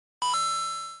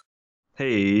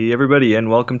Hey, everybody,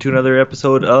 and welcome to another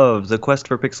episode of the Quest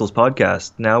for Pixels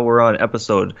podcast. Now we're on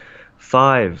episode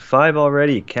 5. 5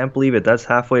 already. Can't believe it. That's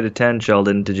halfway to 10,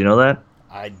 Sheldon. Did you know that?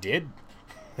 I did.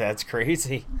 That's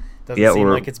crazy. Doesn't Yeah, seem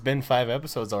like it's been 5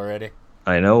 episodes already.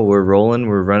 I know, we're rolling,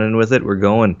 we're running with it, we're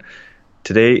going.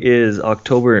 Today is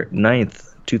October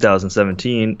 9th,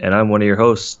 2017, and I'm one of your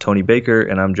hosts, Tony Baker,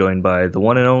 and I'm joined by the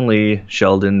one and only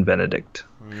Sheldon Benedict.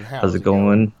 How's How's it it going?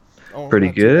 going? Oh, Pretty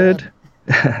not too bad. good.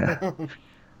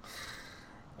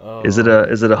 Is it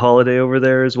Oh, a holiday over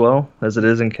there as well as it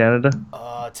is in Canada?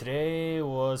 today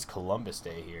was Columbus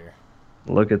Day here.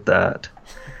 Look at that.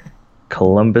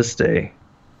 Columbus Day.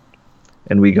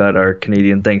 And we got our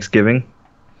Canadian Thanksgiving.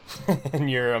 And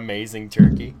your amazing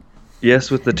turkey. Yes,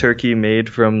 with the turkey made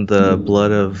from the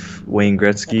blood of Wayne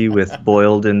Gretzky with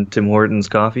boiled in Tim Hortons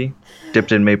coffee,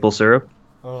 dipped in maple syrup.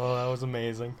 Oh, that was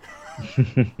amazing.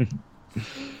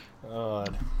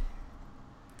 God.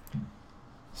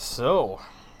 So,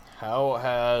 how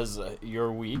has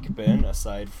your week been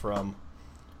aside from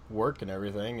work and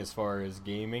everything, as far as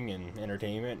gaming and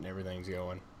entertainment and everything's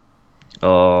going?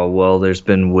 Oh, well, there's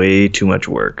been way too much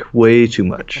work. Way too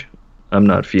much. I'm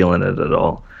not feeling it at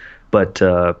all. But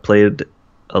played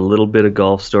a little bit of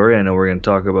Golf Story. I know we're going to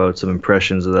talk about some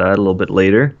impressions of that a little bit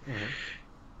later.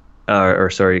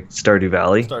 Or sorry, Stardew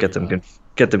Valley. Stardew Valley.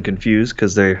 Get them confused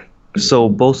because they're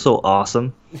both so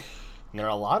awesome. And they're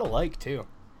a lot alike too.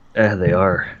 Yeah, they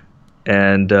are.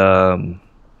 And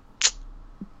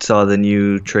saw the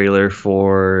new trailer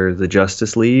for the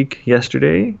Justice League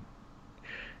yesterday,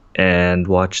 and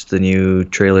watched the new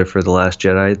trailer for The Last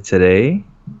Jedi today.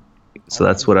 So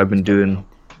that's what I've been doing.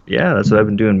 Yeah, that's what I've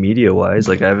been doing media-wise.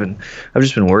 Like I've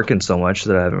just been working so much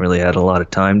that I haven't really had a lot of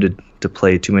time to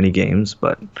play too many games,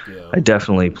 but Yeah. I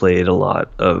definitely played a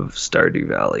lot of Stardew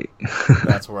Valley.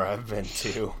 That's where I've been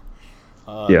too.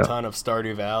 Yeah. A ton of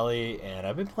Stardew Valley, and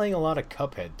I've been playing a lot of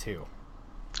Cuphead too.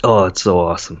 Oh, it's so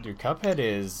awesome. Dude, Cuphead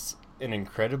is an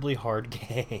incredibly hard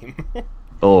game.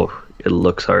 Oh, it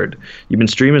looks hard. You've been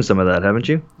streaming some of that, haven't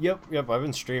you? Yep. I've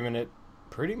been streaming it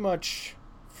pretty much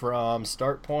from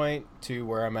start point to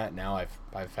where I'm at now.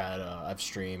 I've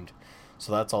streamed,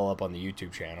 so that's all up on the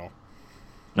YouTube channel.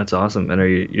 That's awesome.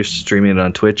 And you're streaming it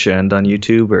on Twitch and on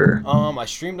YouTube, or? I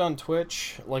streamed on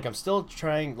Twitch. Like, I'm still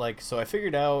trying. So I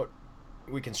figured out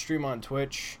we can stream on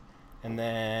Twitch, and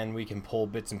then we can pull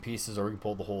bits and pieces, or we can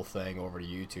pull the whole thing over to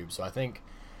YouTube. So I think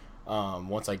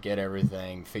once I get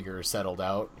everything settled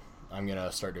out, I'm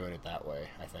gonna start doing it that way.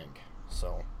 I think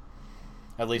so.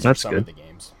 At least That's for some good. of the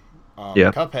games.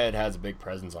 Yeah. Cuphead has a big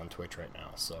presence on Twitch right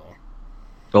now, so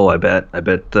Oh, I bet.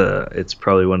 It's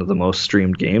probably one of the most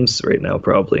streamed games right now,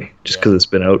 probably just Yeah. because it's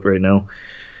been out right now.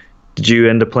 Did you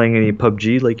end up playing any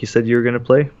PUBG like you said you were gonna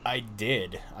play? I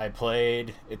did. I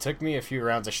played. It took me a few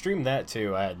rounds. I streamed that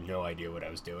too. I had no idea what I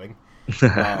was doing.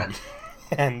 Um,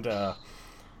 and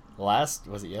was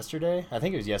it yesterday? I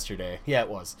think it was yesterday. Yeah, it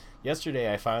was.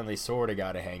 Yesterday I finally sort of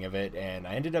got a hang of it, and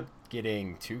I ended up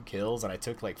getting 2 kills, and I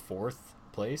took like 4th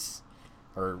place.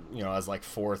 Or, I was like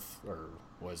 4th, or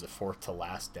was it 4th to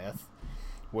last death?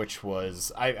 Which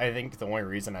was, I think the only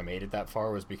reason I made it that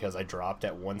far was because I dropped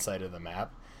at one side of the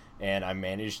map, and I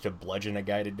managed to bludgeon a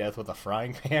guy to death with a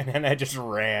frying pan, and I just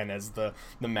ran as the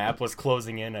map was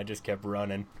closing in. I just kept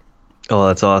running. Oh,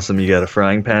 that's awesome. You got a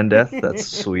frying pan death? That's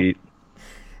sweet.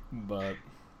 But,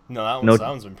 no, that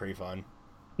one's been pretty fun.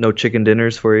 No chicken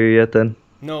dinners for you yet then?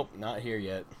 Nope, not here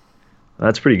yet.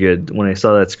 That's pretty good. When I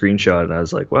saw that screenshot, I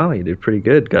was like, wow, you did pretty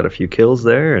good. Got a few kills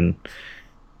there, and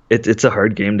it's a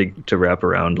hard game to wrap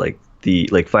around. Like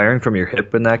firing from your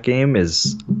hip in that game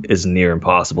is near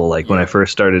impossible. Like when I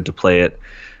first started to play it,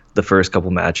 the first couple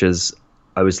matches,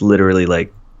 I was literally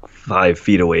like 5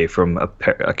 feet away from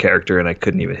a character, and I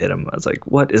couldn't even hit him. I was like,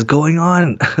 what is going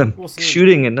on? I'm Well, see,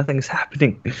 shooting and nothing's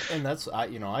happening. and that's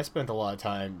I spent a lot of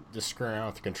time just screwing around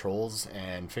with the controls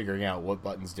and figuring out what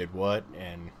buttons did what,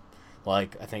 and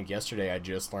like I think yesterday I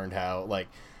just learned how, like,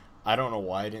 I don't know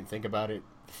why I didn't think about it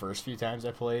the first few times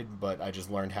I played, but I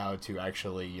just learned how to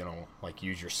actually like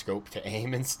use your scope to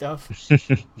aim and stuff.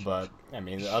 But I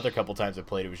mean, the other couple times I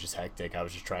played, it was just hectic. I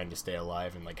was just trying to stay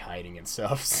alive and like hiding and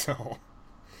stuff. So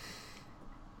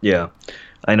Yeah,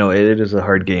 I know it is a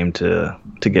hard game to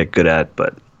get good at,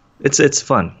 but it's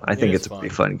fun. I think it's a pretty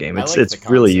fun game. I It's like the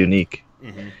really concept. unique.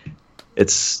 hmm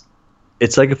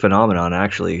It's like a phenomenon,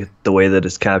 actually. The way that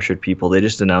it's captured people. They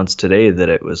just announced today that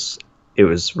it was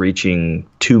reaching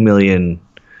 2 million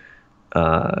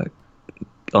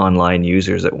online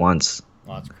users at once.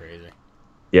 Oh, that's crazy.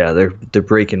 Yeah, they're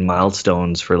breaking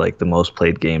milestones for like the most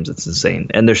played games. It's insane,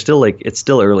 and they're still it's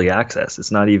still early access.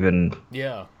 It's not even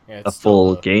Yeah, a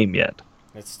full game yet.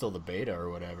 It's still the beta or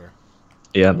whatever.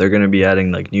 Yeah, they're going to be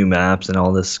adding like new maps and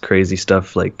all this crazy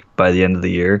stuff like by the end of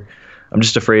the year. I'm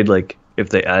just afraid like if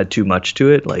they add too much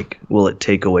to it, like will it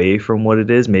take away from what it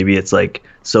is? Maybe it's like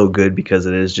so good because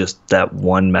it is just that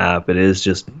one map. It is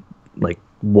just like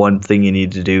one thing you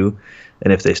need to do.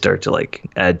 And if they start to like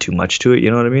add too much to it,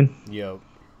 you know what I mean? Yep.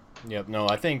 Yep. No,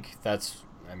 I think that's.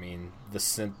 I mean, the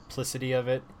simplicity of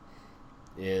it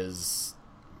is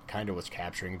kind of what's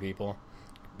capturing people.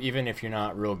 Even if you're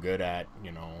not real good at,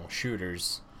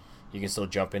 shooters, you can still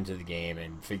jump into the game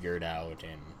and figure it out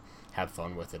and have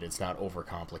fun with it. It's not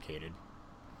overcomplicated.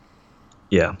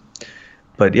 Yeah.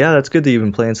 But yeah, that's good that you've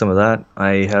been playing some of that.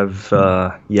 I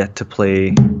have yet to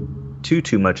play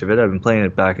too much of it. I've been playing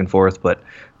it back and forth, but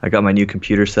I got my new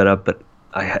computer set up, but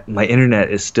my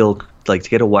internet is still like to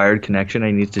get a wired connection.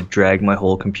 I need to drag my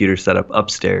whole computer setup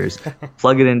upstairs,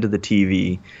 plug it into the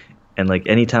TV, and like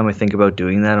anytime I think about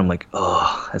doing that, I'm like,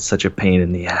 oh, that's such a pain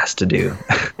in the ass to do.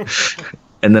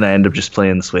 And then I end up just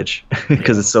playing the Switch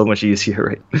because it's so much easier,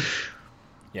 right?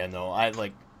 Yeah, no,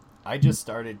 I just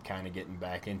started kind of getting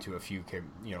back into a few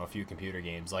computer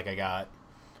games. Like I got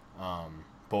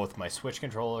both my Switch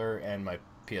controller and my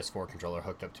PS4 controller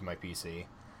hooked up to my PC.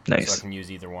 Nice. So I can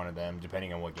use either one of them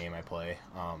depending on what game I play.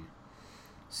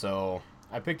 So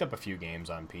I picked up a few games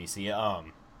on PC.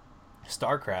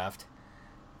 StarCraft.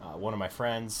 One of my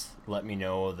friends let me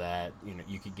know that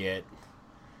you could get.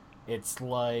 It's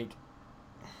like,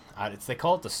 they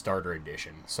call it the starter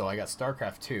edition. So I got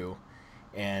StarCraft 2,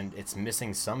 and it's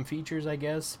missing some features, I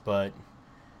guess. But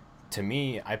to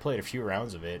me, I played a few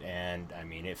rounds of it, and I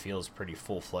mean, it feels pretty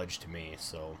full-fledged to me.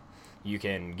 So you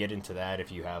can get into that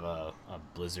if you have a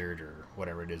Blizzard or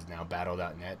whatever it is now,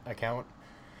 Battle.net account.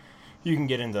 You can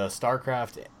get into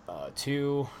StarCraft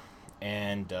 2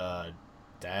 and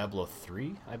Diablo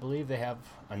 3, I believe they have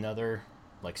another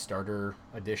like starter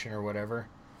edition or whatever.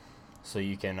 So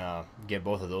you can get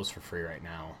both of those for free right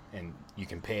now, and you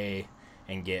can pay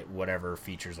and get whatever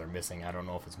features are missing. I don't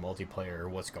know if it's multiplayer or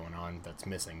what's going on that's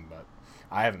missing, but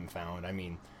I haven't found. I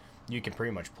mean, you can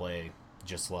pretty much play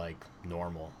just like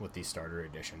normal with these starter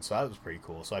editions. So that was pretty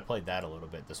cool. So I played that a little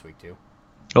bit this week too.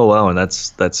 Oh wow, and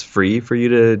that's free for you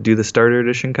to do the starter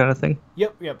edition kind of thing?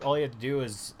 Yep. All you have to do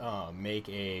is make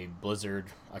a Blizzard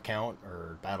account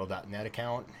or Battle.net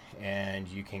account, and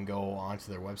you can go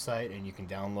onto their website and you can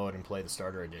download and play the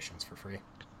starter editions for free.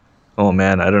 Oh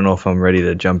man, I don't know if I'm ready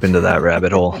to jump into that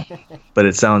rabbit hole, but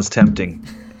it sounds tempting.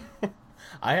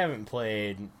 I haven't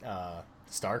played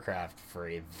StarCraft for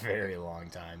a very long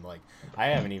time. Like, I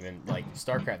haven't even, like,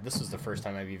 StarCraft, this was the first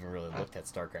time I've even really looked at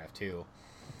StarCraft 2.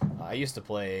 I used to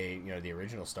play, the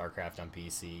original StarCraft on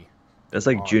PC. That's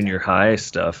like junior high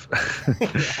stuff.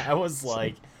 I was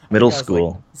like Middle I was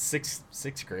school. like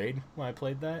sixth grade when I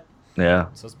played that. Yeah.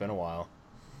 So it's been a while.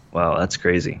 Wow, that's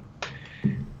crazy.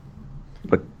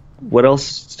 But what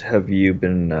else have you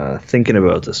been thinking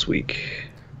about this week?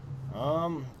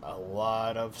 A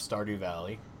lot of Stardew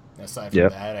Valley. Aside from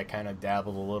Yep. that, I kind of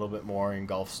dabbled a little bit more in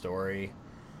Golf Story.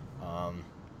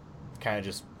 Kind of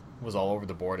just was all over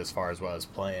the board as far as what I was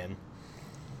playing.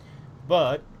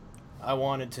 But I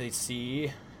wanted to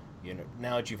see,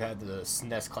 now that you've had the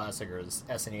SNES Classic or the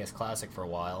SNES Classic for a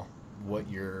while, what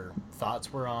your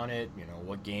thoughts were on it,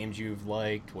 what games you've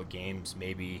liked, what games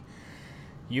maybe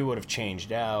you would have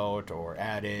changed out or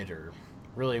added, or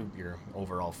really your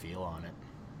overall feel on it.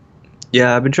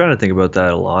 Yeah, I've been trying to think about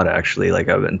that a lot actually.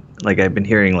 I've been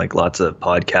hearing like lots of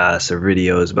podcasts or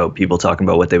videos about people talking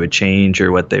about what they would change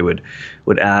or what they would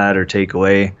add or take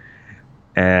away.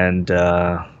 And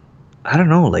I don't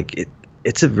know, like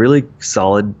it's a really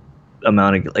solid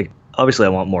amount of like obviously I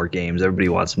want more games. Everybody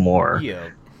wants more.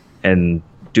 Yeah. And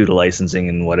due to licensing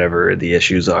and whatever the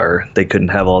issues are, they couldn't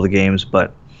have all the games,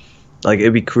 but like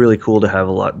it'd be really cool to have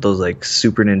a lot of those like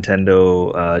Super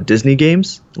Nintendo Disney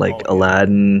games like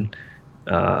Aladdin.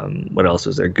 What else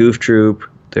was there? Goof Troop.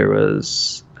 There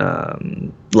was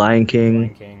Lion King.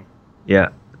 Lion King. Yeah,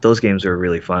 those games are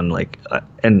really fun. Like,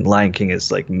 and Lion King is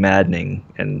like maddening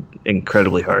and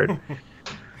incredibly hard.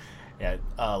 Yeah,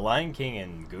 Lion King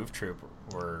and Goof Troop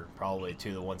were probably two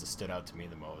of the ones that stood out to me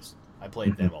the most. I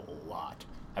played them a lot.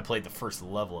 I played the first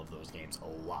level of those games a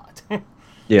lot.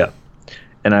 Yeah.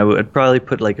 And I would probably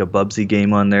put like a Bubsy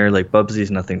game on there. Like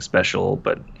Bubsy's nothing special,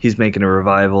 but he's making a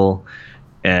revival.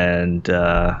 And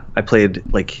I played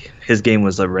like his game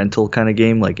was a rental kind of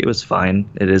game. Like it was fine.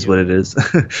 It is what it is.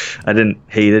 I didn't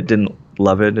hate it, didn't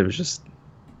love it. It was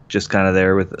just kind of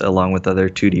there with along with other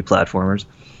 2D platformers.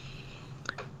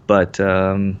 But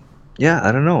yeah,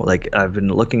 I don't know. Like I've been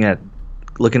looking at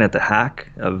the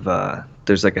hack of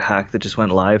there's like a hack that just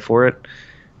went live for it.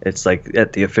 It's like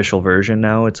at the official version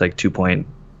now. It's like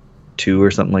 2.2 or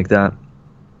something like that.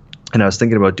 And I was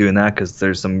thinking about doing that because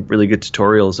there's some really good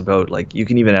tutorials about like you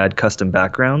can even add custom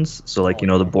backgrounds. So like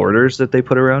Oh the yeah. borders that they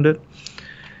put around it,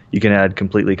 you can add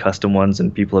completely custom ones,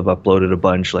 and people have uploaded a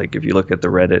bunch. Like if you look at the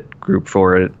Reddit group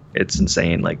for it, it's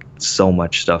insane. Like so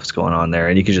much stuff's going on there,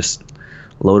 and you can just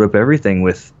load up everything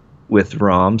with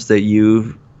ROMs that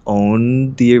you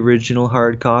own the original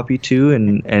hard copy to,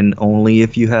 and only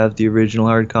if you have the original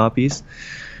hard copies.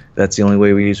 That's the only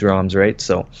way we use ROMs, right?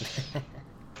 So,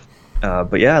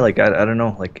 but yeah, like I don't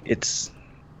know, like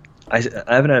I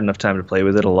haven't had enough time to play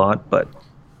with it a lot, but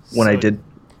when I So, did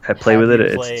play have with it, you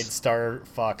played it's Star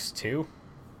Fox 2?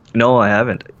 no, I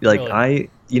haven't. Like Really?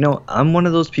 I'm one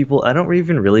of those people. I don't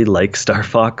even really like Star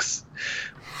Fox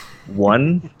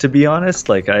One, to be honest.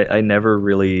 Like I never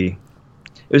really.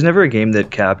 It was never a game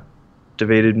that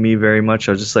captivated me very much.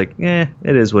 I was just like, it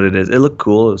is what it is. It looked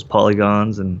cool. It was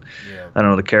polygons, and Yeah. I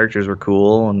don't know, the characters were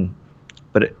cool, and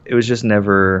but it was just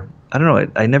never. I don't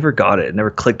know. I never got it. It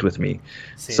never clicked with me.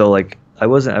 See, So like I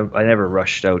wasn't. I never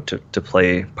rushed out to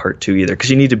play part two either, because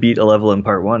you need to beat a level in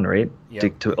part one, right?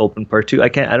 yep. To open part two. I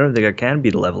can't. I don't think I can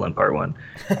beat a level in part one.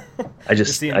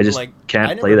 You see, I just like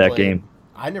can't play that game.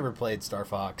 I never played Star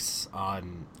Fox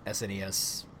on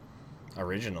SNES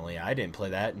originally. I didn't play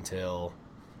that until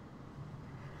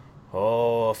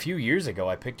a few years ago.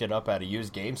 I picked it up at a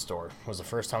used game store. It was the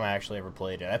first time I actually ever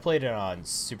played it. I played it on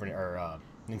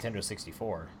Nintendo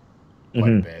 64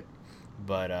 quite a Hmm. bit,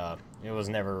 but it was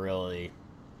never really,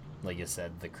 like you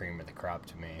said, the cream of the crop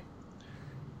to me.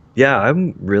 Yeah,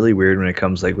 I'm really weird when it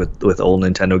comes like with old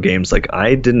Nintendo games. Like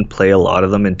I didn't play a lot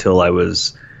of them until I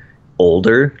was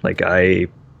older. Like I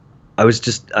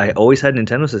always had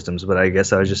Nintendo systems, but I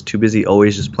guess I was just too busy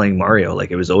always just playing Mario.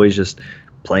 Like it was always just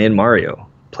playing Mario,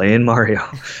 playing Mario.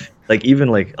 Like even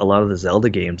like a lot of the Zelda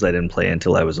games I didn't play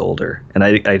until I was older, and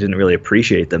I didn't really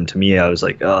appreciate them. To me, I was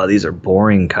like, oh, these are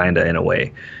boring, kind of in a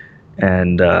way.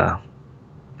 And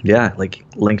yeah, like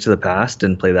Link to the Past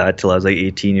didn't play that till I was like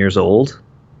 18 years old.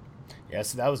 Yeah,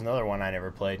 so that was another one I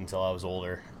never played until I was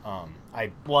older.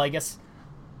 I guess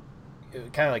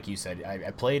kind of like you said,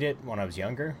 I played it when I was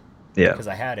younger Yeah. because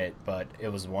I had it, but it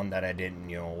was one that I didn't,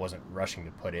 wasn't rushing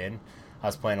to put in. I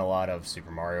was playing a lot of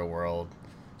Super Mario World,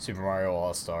 Super Mario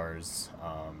All Stars,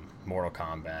 Mortal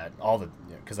Kombat, all the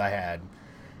because I had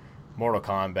Mortal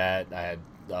Kombat, I had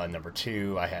number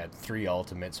two, I had three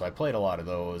Ultimate, so I played a lot of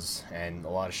those and a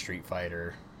lot of Street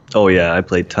Fighter. Oh yeah, I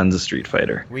played tons of Street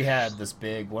Fighter. We had this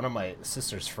big one of my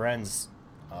sister's friends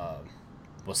uh,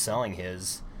 was selling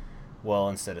his. Well,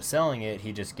 instead of selling it,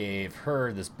 he just gave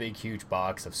her this big, huge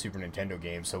box of Super Nintendo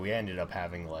games. So we ended up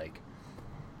having like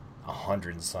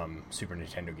 100 and some Super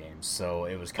Nintendo games. So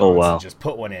it was Oh constant wow. just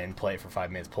put one in, play it for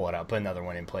 5 minutes, pull it out, put another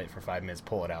one in, play it for 5 minutes,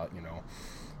 pull it out,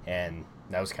 And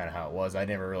that was kind of how it was. I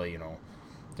never really,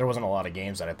 there wasn't a lot of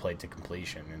games that I played to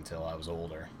completion until I was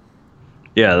older.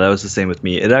 Yeah, that was the same with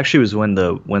me. It actually was when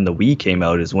the Wii came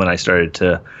out is when I started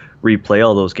to replay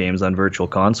all those games on Virtual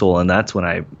Console, and that's when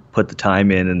I put the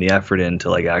time in and the effort in to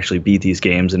like actually beat these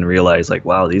games and realize like,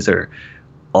 wow, these are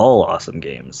all awesome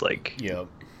games. Yep.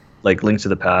 Like Link to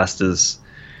the Past is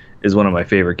one of my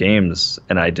favorite games,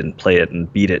 and I didn't play it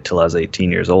and beat it till I was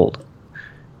 18 years old.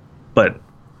 But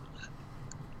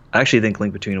I actually think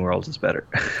Link Between Worlds is better.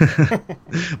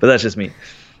 But that's just me.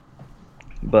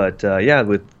 But yeah,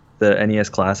 with the NES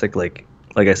Classic, like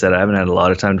I said, I haven't had a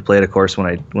lot of time to play it. Of course, when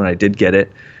I did get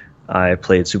it, I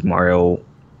played Super Mario.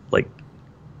 Like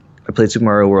I played Super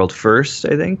Mario World first,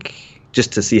 I think,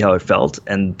 just to see how it felt,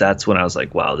 and that's when I was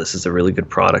like, wow, this is a really good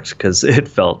product because it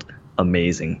felt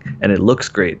amazing and it looks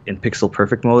great in pixel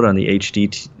perfect mode on the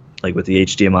like with the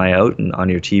HDMI out and on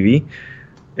your TV.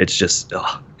 It's just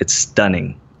it's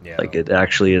stunning. Yeah. Like it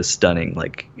actually is stunning.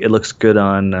 Like it looks good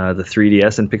on the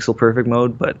 3DS in pixel perfect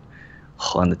mode, but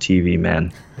on the TV,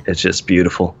 man, it's just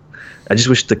beautiful. I just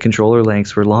wish the controller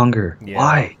lengths were longer. Yeah.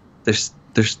 Why?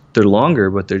 They're longer,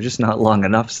 but they're just not long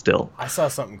enough still. I saw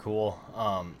something cool.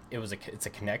 It's a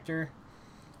connector,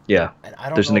 Yeah, and I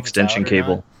don't there's an know if it's out extension or not.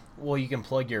 cable. Well, you can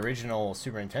plug your original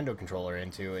Super Nintendo controller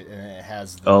into it, and it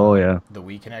has Oh yeah, the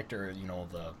Wii connector,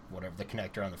 the whatever the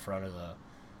connector on the front of the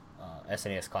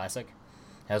SNES Classic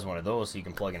has one of those, so you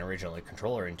can plug an original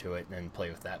controller into it and then play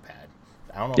with that pad.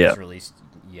 I don't know if yeah. it's released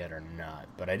yet or not,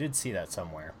 but I did see that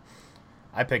somewhere.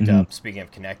 I picked Hmm. up, speaking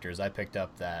of connectors, I picked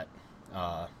up that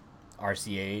uh,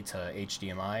 RCA to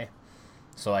HDMI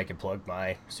so I could plug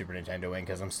my Super Nintendo in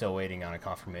because I'm still waiting on a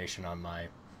confirmation on my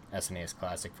SNES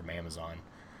Classic from Amazon.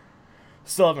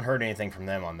 Still haven't heard anything from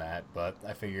them on that, but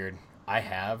I figured I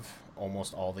have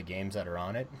almost all the games that are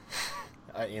on it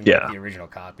in like Yeah. the original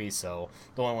copy. So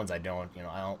the only ones I don't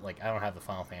have the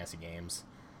Final Fantasy games.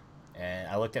 And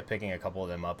I looked at picking a couple of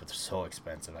them up, but they're so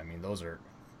expensive. I mean, those are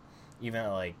even at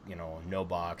like, no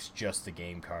box, just the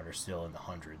game card are still in the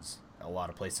hundreds. A lot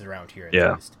of places around here, at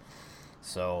Yeah. least.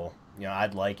 So,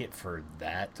 I'd like it for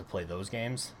that to play those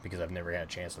games because I've never had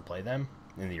a chance to play them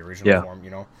in the original Yeah. form.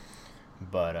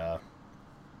 But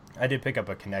I did pick up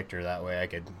a connector that way I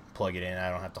could plug it in. I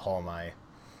don't have to haul my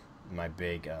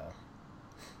big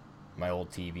my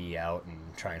old TV out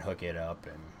and try and hook it up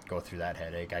and go through that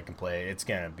headache. I can play. It's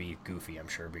gonna be goofy, I'm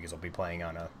sure, because I'll be playing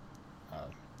on a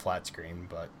flat screen.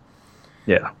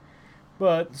 Yeah.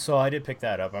 But so I did pick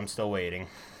that up. I'm still waiting.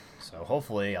 So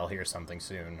hopefully I'll hear something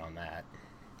soon on that.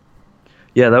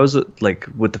 Yeah, that was like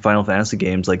with the Final Fantasy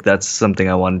games, like that's something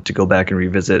I wanted to go back and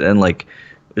revisit. And like,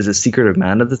 is it Secret of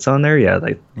Mana that's on there? Yeah,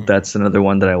 like that's another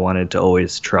one that I wanted to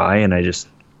always try, and I just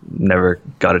never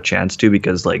got a chance to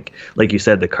because like you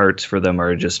said, the carts for them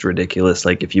are just ridiculous.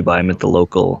 Like if you buy them at the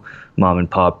local mom and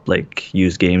pop like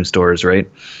used game stores, right?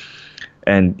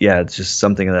 And yeah, it's just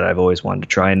something that I've always wanted to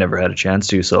try and never had a chance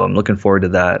to. So I'm looking forward to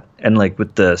that. And like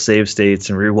with the save states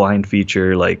and rewind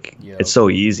feature, like Yep. it's so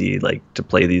easy like to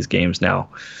play these games now.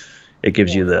 It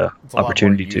gives you Well, the it's a lot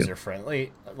more opportunity to. user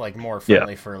friendly, like more Yeah.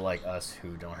 friendly for like us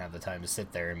who don't have the time to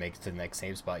sit there and make it to the next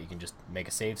save spot. You can just make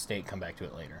a save state, come back to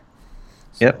it later.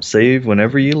 So, Yep, save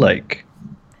whenever you like.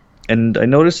 And I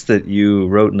noticed that you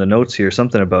wrote in the notes here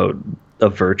something about a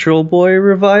Virtual Boy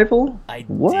revival. I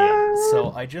did.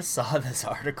 So What? I just saw this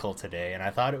article today, and I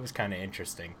thought it was kind of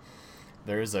interesting.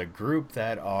 There's a group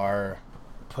that are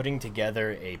putting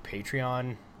together a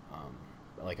Patreon,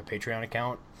 like a Patreon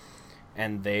account,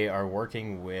 and they are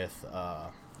working with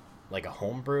like a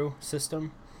homebrew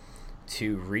system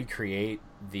to recreate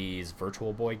these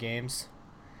Virtual Boy games.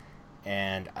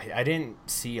 And I didn't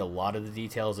see a lot of the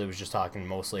details. It was just talking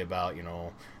mostly about,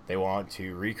 they want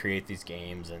to recreate these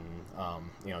games, and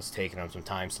it's taking them some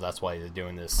time, so that's why they're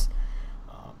doing this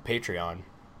Patreon.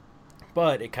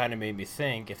 But it kind of made me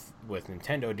think, if with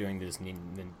Nintendo doing this, the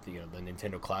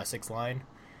Nintendo Classics line,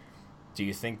 do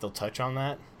you think they'll touch on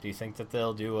that? Do you think that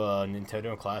they'll do a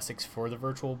Nintendo Classics for the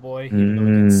Virtual Boy, even though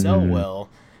it didn't sell Mm, well,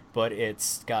 but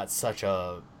it's got such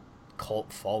a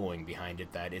cult following behind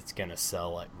it that it's gonna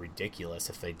sell like ridiculous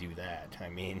if they do that. I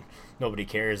mean, nobody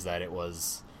cares that it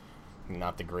was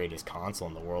not the greatest console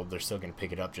in the world. They're still gonna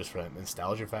pick it up just for that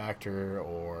nostalgia factor,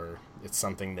 or it's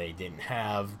something they didn't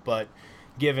have. But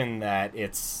given that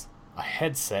it's a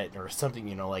headset or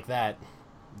something, like that,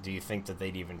 do you think that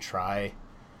they'd even try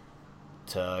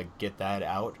to get that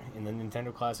out in the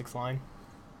Nintendo Classics line?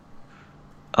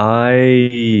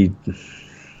 I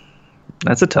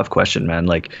That's a tough question, man.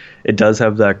 Like it does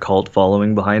have that cult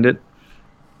following behind it,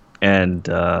 and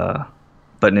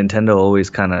but Nintendo always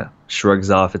kind of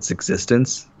shrugs off its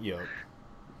existence. Yep.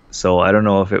 So I don't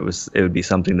know if it would be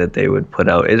something that they would put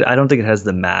out. I don't think it has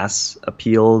the mass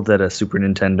appeal that a Super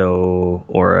Nintendo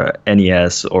or a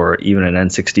NES or even an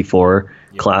N64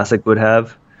 Yep. classic would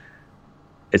have.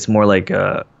 It's more like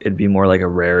it'd be more like a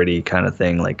rarity kind of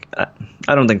thing. Like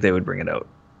I don't think they would bring it out.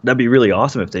 That'd be really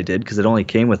awesome if they did, because it only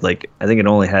came with like I think it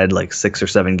only had like 6 or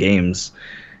 7 games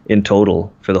in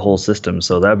total for the whole system.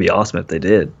 So that'd be awesome if they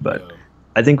did. But Yep.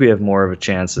 I think we have more of a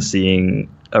chance of seeing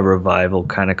a revival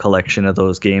kind of collection of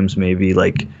those games, maybe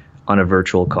like on a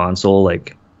virtual console,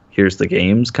 like here's the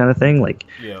games kind of thing. Like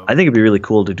Yep. I think it'd be really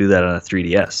cool to do that on a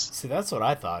 3DS. See, that's what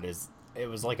I thought. Is it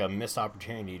was like a missed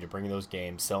opportunity to bring those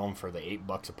games, sell them for the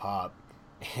 $8 a pop,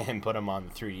 and put them on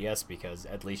the 3DS, because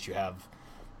at least you have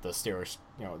the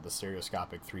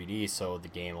stereoscopic 3D, so the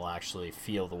game will actually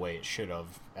feel the way it should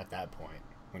have at that point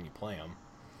when you play them.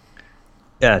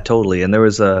 Yeah, totally. And there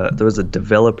was a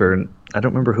developer, I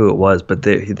don't remember who it was, but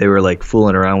they were like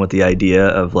fooling around with the idea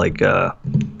of like what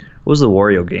was the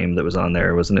Wario game that was on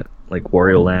there? Wasn't it like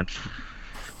Wario Land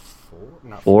Four,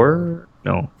 not four, 4?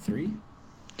 No, three,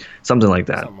 something like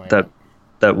that. something like That that.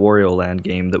 that Wario Land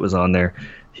game that was on there.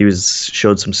 He was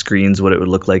showed some screens what it would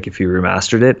look like if you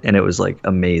remastered it, and it was like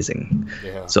amazing.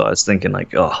 Yeah. So I was thinking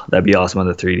like, oh, that'd be awesome on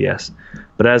the 3DS.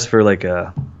 But as for like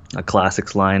a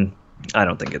classics line, I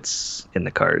don't think it's in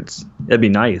the cards. It'd be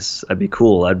nice. I'd be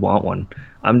cool. I'd want one.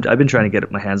 I've been trying to get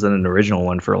my hands on an original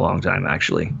one for a long time,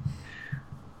 actually.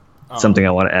 Something I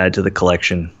Um, want to add to the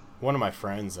collection. One of my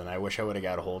friends, and I wish I would have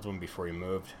got a hold of him before he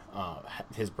moved.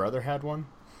 His brother had one,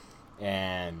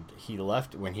 and he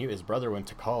left when his brother went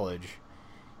to college.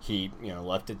 He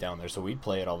left it down there, so we'd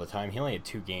play it all the time. He only had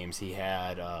 2 games. He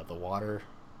had the water.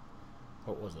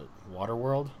 What was it? Water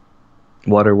World,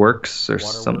 Waterworks or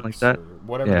something like Waterworks, or that.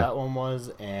 whatever Yeah. that one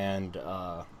was, and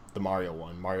the Mario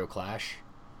one, Mario Clash.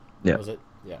 Yeah. Was it?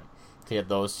 Yeah. He had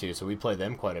those two, so we played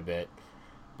them quite a bit.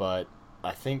 But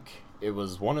I think it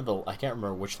was one of the, I can't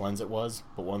remember which lens it was,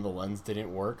 but one of the lenses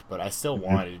didn't work. But I still Mhm.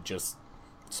 wanted it just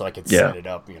so I could Yeah. set it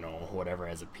up, whatever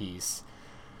as a piece.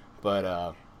 But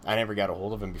I never got a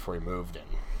hold of him before he moved, and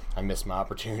I missed my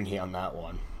opportunity on that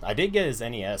one. I did get his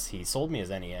NES. He sold me his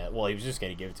NES. Well, he was just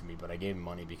going to give it to me, but I gave him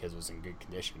money because it was in good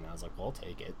condition. And I was like, well, I'll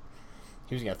take it.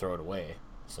 He was going to throw it away.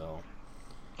 So,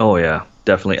 Oh yeah,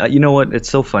 definitely. You know what? It's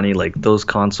so funny. Like those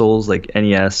consoles, like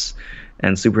NES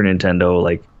and Super Nintendo.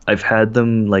 Like I've had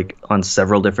them like on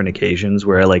several different occasions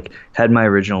where I like had my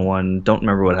original one. Don't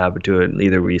remember what happened to it.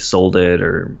 Either we sold it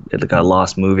or it got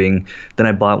lost moving. Then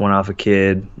I bought one off a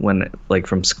kid when like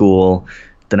from school.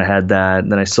 Then I had that.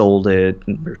 Then I sold it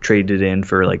or traded it in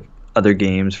for like other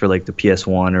games for like the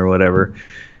PS1 or whatever.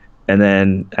 And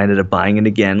then I ended up buying it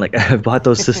again. Like I've bought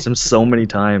those systems so many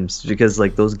times because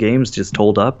like those games just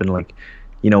hold up. And like,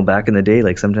 back in the day,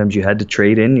 like sometimes you had to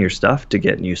trade in your stuff to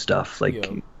get new stuff. Like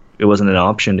yeah. it wasn't an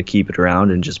option to keep it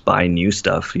around and just buy new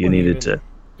stuff. You Well, needed to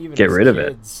even get as rid of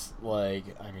it. kids, like,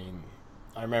 I mean,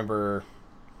 I remember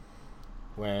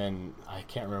when, I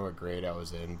can't remember what grade I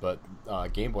was in, but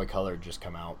Game Boy Color had just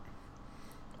come out.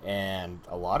 And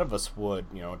a lot of us would,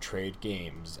 trade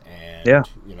games. Yeah.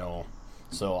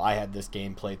 So I had this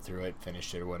game, played through it,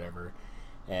 finished it or whatever.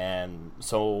 And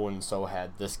so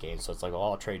had this game. So it's like, well,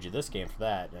 I'll trade you this game for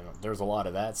that. And there's a lot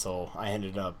of that. So I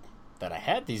ended up that I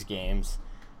had these games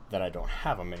that I don't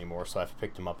have them anymore. So I've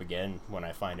picked them up again when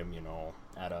I find them,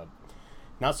 at a,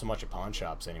 not so much at pawn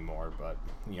shops anymore, but,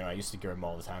 I used to get them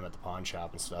all the time at the pawn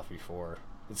shop and stuff before.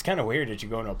 It's kind of weird that you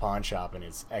go into a pawn shop and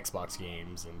it's Xbox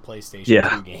games and PlayStation Yeah.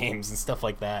 2 games and stuff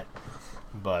like that.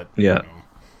 But, Yeah.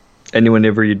 And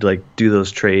whenever you'd like do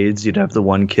those trades, you'd have the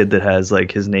one kid that has like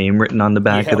his name written on the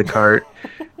back of yep. the cart.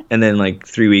 And then like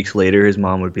 3 weeks later, his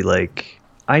mom would be like,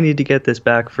 I need to get this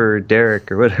back for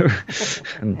Derek or whatever.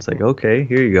 And it's like, okay,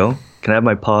 here you go. Can I have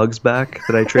my Pogs back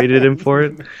that I traded him for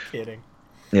it? No kidding.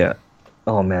 Yeah.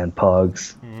 Oh man,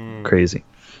 Pogs. Crazy.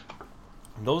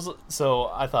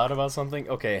 So I thought about something.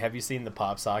 Okay, have you seen the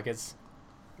pop sockets?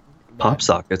 Pop That,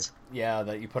 sockets. yeah,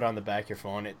 that you put on the back of your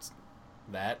phone. It's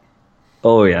that.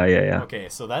 Oh yeah, yeah, yeah. Okay,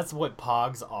 so that's what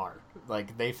Pogs are.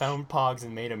 Like, they found Pogs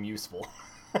and made them useful.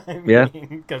 I Yeah.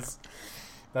 mean, because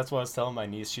that's what I was telling my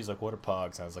niece. She's like, what are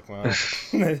Pogs? I was like, well,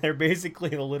 they're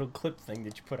basically a little clip thing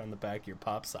that you put on the back of your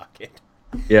pop socket.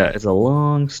 Yeah, it's a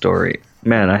long story.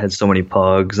 Man, I had so many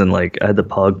Pogs and like I had the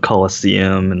Pog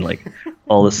Coliseum and like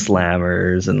all the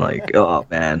slammers and like oh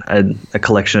man, I had a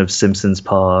collection of Simpsons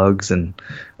Pogs and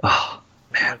oh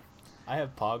man. I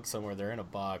have Pogs somewhere. They're in a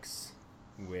box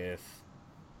with,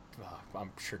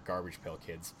 I'm sure Garbage Pail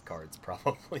Kids cards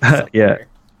probably Yeah.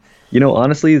 somewhere.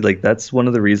 Honestly, like that's one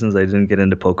of the reasons I didn't get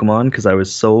into Pokemon because I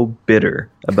was so bitter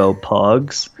about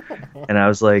Pogs and I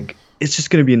was like, it's just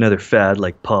gonna be another fad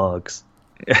like Pogs.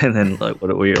 And then like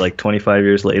what we're like 25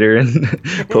 years later and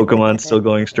Pokemon's still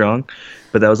going strong.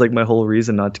 But that was like my whole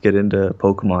reason not to get into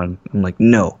Pokemon. I'm like,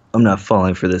 no, I'm not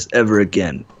falling for this ever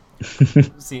again.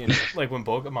 See, and, like when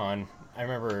Pokemon, I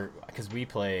remember because we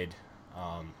played,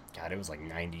 God, it was like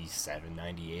 97,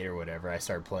 98 or whatever. I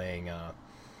started playing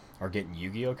or getting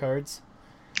Yu-Gi-Oh cards,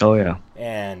 Oh yeah.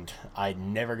 and I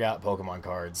never got Pokemon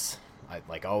cards. I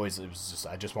like always it was just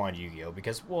I just wanted Yu-Gi-Oh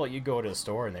because well you go to a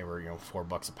store and they were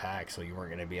 $4 a pack, so you weren't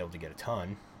going to be able to get a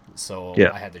ton. So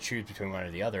Yeah. I had to choose between one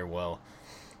or the other. Well,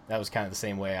 that was kind of the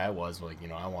same way I was. Like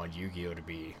I wanted Yu-Gi-Oh to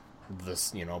be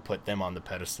this, put them on the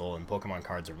pedestal, and Pokemon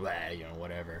cards are blah,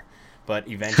 whatever. But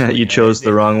eventually, You chose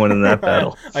the wrong one in that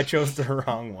battle. I chose the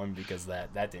wrong one because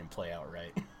that didn't play out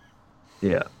right.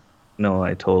 Yeah. No,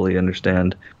 I totally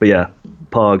understand. But yeah,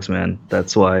 Pogs, man.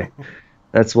 That's why.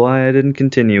 That's why I didn't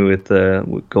continue with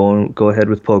go ahead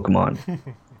with Pokemon.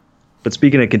 But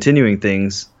speaking of continuing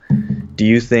things, do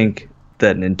you think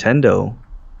that Nintendo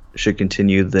should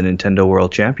continue the Nintendo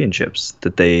World Championships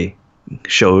that they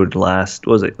showed last,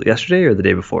 was it yesterday or the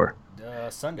day before?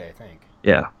 Sunday, I think.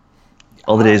 Yeah.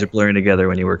 All the days are blurring together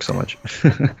when you work so much.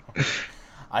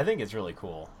 I think it's really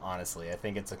cool, honestly. I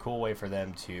think it's a cool way for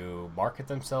them to market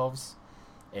themselves.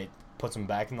 It puts them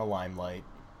back in the limelight.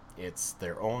 It's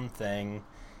their own thing,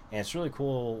 and it's really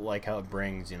cool, like how it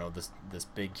brings this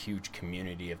big huge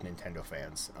community of Nintendo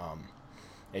fans.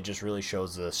 It just really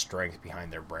shows the strength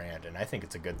behind their brand, and I think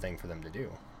it's a good thing for them to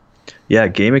do. Yeah,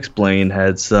 Game Explain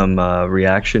had some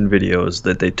reaction videos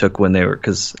that they took when they were,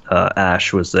 because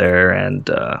Ash was there and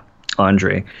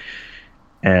Andre,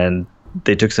 and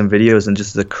they took some videos and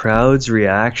just the crowd's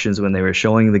reactions when they were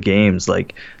showing the games.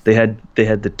 Like they had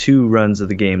the two runs of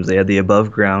the games. They had the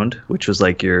above ground, which was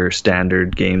like your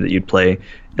standard game that you'd play,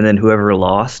 and then whoever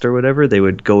lost or whatever, they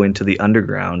would go into the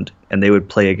underground and they would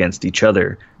play against each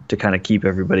other to kind of keep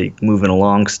everybody moving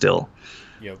along still.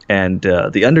 Yep. And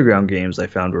the underground games I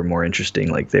found were more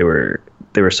interesting. Like they were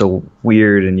so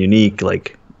weird and unique.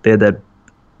 Like they had that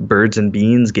Birds and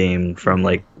Beans game from Mm-hmm.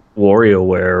 like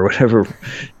WarioWare or whatever.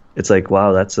 It's like,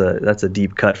 wow, that's a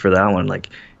deep cut for that one. Like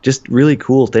just really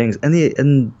cool things.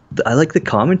 I like the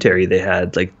commentary they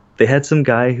had. Like they had some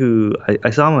guy who I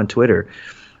saw him on Twitter,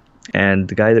 and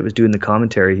the guy that was doing the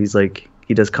commentary, he's like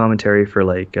he does commentary for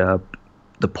like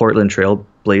the Portland Trail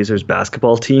Blazers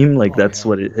basketball team. Like Oh that's yeah.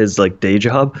 what his like day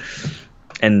job.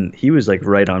 And he was like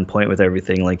right on point with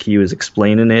everything. Like he was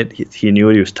explaining it. He knew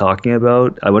what he was talking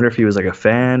about. I wonder if he was like a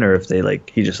fan or if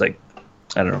he just like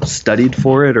I don't know studied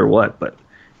for it or what. But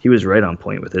he was right on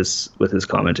point with his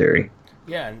commentary.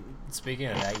 Yeah, and speaking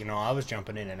of that, I was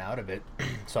jumping in and out of it,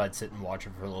 so I'd sit and watch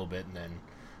it for a little bit, and then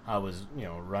I was,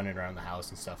 running around the house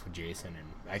and stuff with Jason, and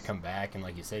I'd come back, and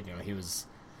like you said,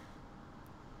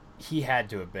 he had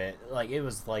to admit, like it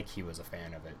was like he was a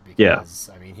fan of it Yeah, because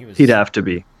I mean he'd have to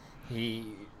be. he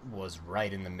was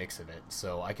right in the mix of it,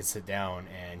 so I could sit down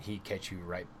and he'd catch you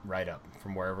right up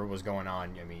from wherever was going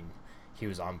on. I mean, he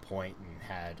was on point and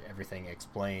had everything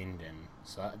explained, and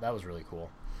so that was really cool.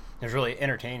 It was really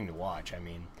entertaining to watch. I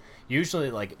mean, usually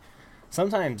like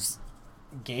sometimes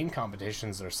game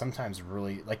competitions are sometimes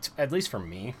really like at least for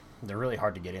me they're really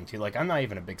hard to get into. Like I'm not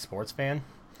even a big sports fan,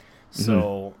 Hmm.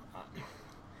 so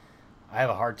I have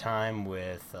a hard time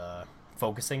with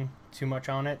focusing too much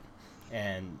on it,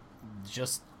 and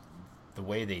just the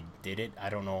way they did it, I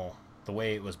don't know, the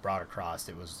way it was brought across,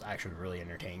 it was actually really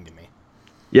entertaining to me.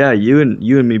 Yeah, you and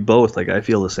me both. Like I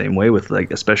feel the same way with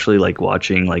like especially like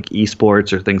watching like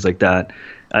esports or things like that.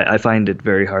 I find it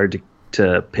very hard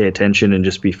to pay attention and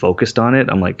just be focused on it.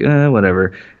 I'm like,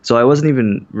 whatever. So I wasn't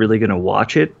even really gonna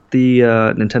watch it, the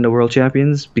Nintendo World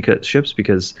Champions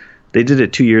because they did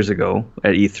it 2 years ago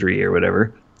at E3 or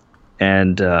whatever,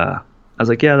 and I was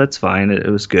like, yeah, that's fine. It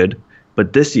was good,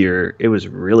 but this year it was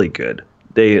really good.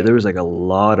 Yeah. There was like a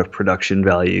lot of production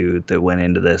value that went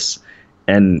into this,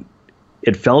 and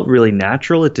it felt really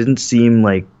natural. It didn't seem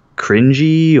like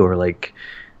cringy or like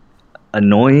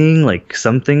annoying. Like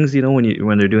some things,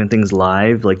 when they're doing things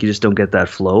live, like you just don't get that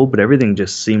flow. But everything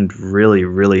just seemed really,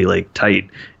 really like tight,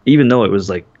 even though it was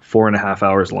like 4.5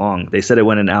 hours long. They said it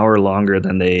went an hour longer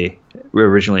than they were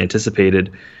originally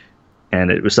anticipated,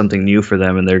 and it was something new for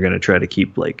them, and they're going to try to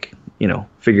keep like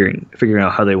figuring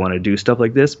out how they want to do stuff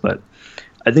like this. But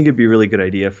I think it'd be a really good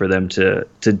idea for them to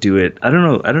do it. I don't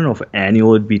know. I don't know if annual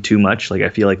would be too much. Like I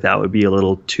feel like that would be a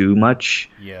little too much.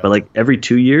 Yeah. But like every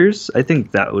 2 years, I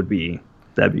think that'd be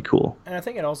cool. And I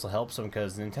think it also helps them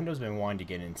because Nintendo's been wanting to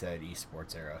get into that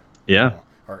esports era, Yeah.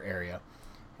 or area,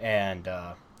 and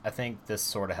I think this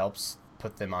sort of helps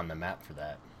put them on the map for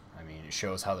that. I mean, it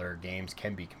shows how their games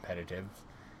can be competitive,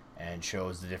 and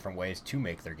shows the different ways to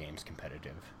make their games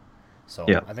competitive. So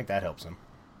Yeah. I think that helps them.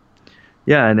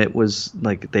 Yeah, and it was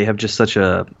like they have just such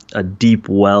a deep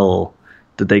well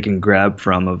that they can grab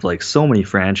from of like so many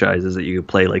franchises that you could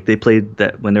play. Like they played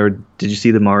that when they were did you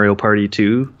see the Mario Party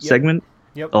 2 Yep. segment?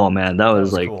 Yep. Oh man, that That was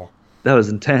was like cool. that was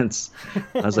intense.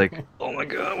 I was like, "Oh my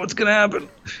God, what's going to happen?"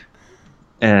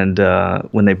 And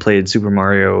when they played Super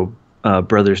Mario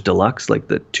Brothers Deluxe, like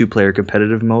the two-player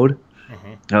competitive mode,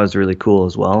 Hmm. that was really cool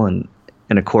as well. And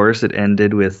of course, it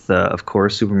ended with, of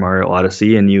course, Super Mario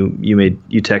Odyssey. And you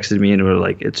texted me and were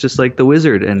like, "It's just like the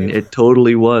Wizard," and It, it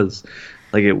totally was.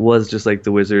 Like it was just like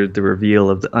the Wizard, the reveal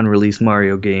of the unreleased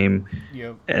Mario game,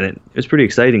 yep. and it was pretty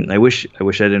exciting. I wish I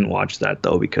didn't watch that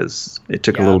though because it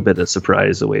took a Yeah. little bit of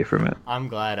surprise away from it. I'm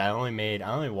glad. I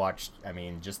only watched. I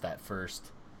mean, just that first.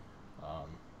 Um,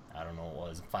 I don't know what it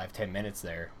was 5-10 minutes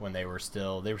there when they were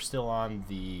still on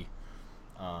the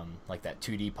like that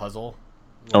 2D puzzle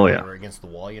Oh where they yeah, were against the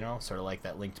wall, sort of like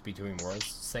that linked between worlds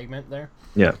segment there.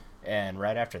 yeah. And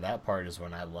right after that part is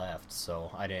when I left, so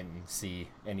I didn't see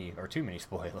any or too many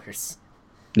spoilers.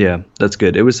 Yeah, that's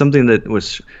good. It was something that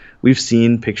was we've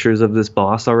seen pictures of this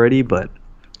boss already, but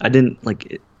I didn't like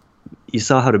it. You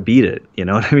saw how to beat it, you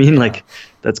know what I mean? Yeah. Like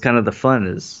that's kind of the fun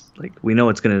is like we know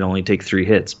it's going to only take 3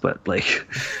 hits, but like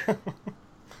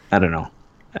I don't know.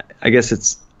 I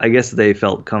guess they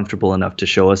felt comfortable enough to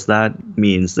show us that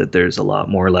means that there's a lot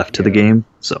more left to the Yeah. game.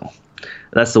 So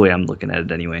that's the way I'm looking at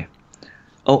it anyway.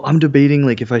 Oh, I'm debating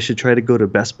like if I should try to go to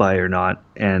Best Buy or not,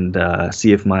 and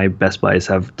see if my Best Buys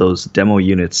have those demo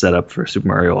units set up for Super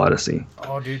Mario Odyssey.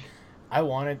 Oh, dude, I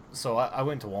went to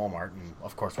Walmart, and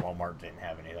of course Walmart didn't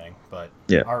have anything, but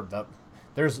Yeah.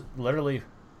 there's literally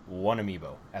one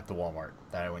amiibo at the Walmart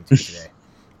that I went to today.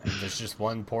 And there's just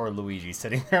one poor Luigi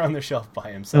sitting there on the shelf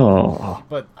by himself. Oh,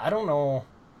 But I don't know.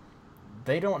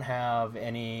 They don't have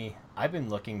any. I've been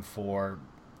looking for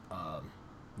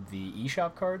the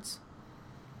eShop cards,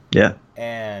 Yeah.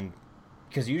 And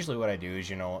because usually what I do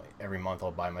is, every month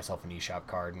I'll buy myself an eShop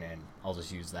card and I'll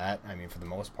just use that. I mean, for the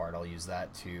most part, I'll use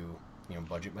that to,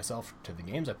 budget myself to the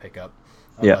games I pick up.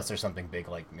 Yeah. Unless there's something big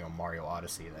like, Mario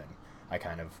Odyssey, then I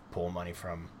kind of pull money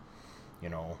from,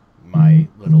 my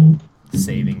little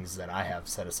savings that I have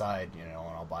set aside, and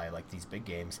I'll buy like these big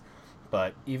games.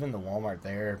 But even the Walmart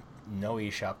there, no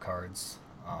eShop cards,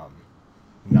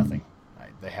 nothing.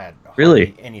 They had hardly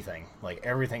Really? anything. Like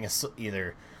everything is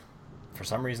either for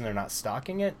some reason they're not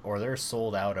stocking it or they're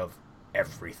sold out of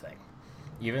everything.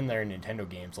 Even their Nintendo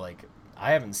games, like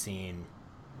I haven't seen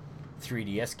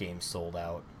 3DS games sold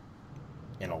out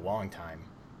in a long time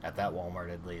at that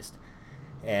Walmart at least.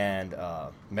 And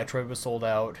Metroid was sold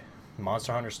out.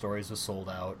 Monster Hunter Stories was sold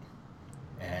out,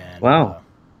 and Wow.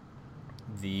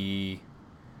 the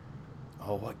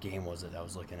what game was it I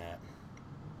was looking at?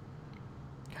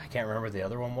 I can't remember what the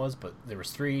other one was, but there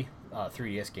was three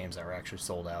 3DS games that were actually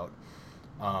sold out.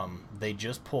 They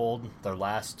just pulled their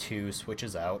last two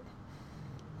Switches out.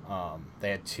 They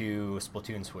had two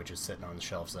Splatoon Switches sitting on the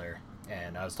shelves there,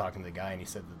 and I was talking to the guy, and he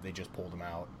said that they just pulled them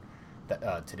out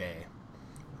today.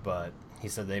 But he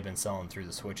said they've been selling through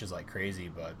the Switches like crazy,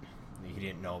 but he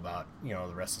didn't know about the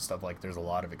rest of stuff. Like there's a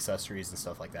lot of accessories and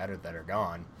stuff like that are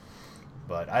gone.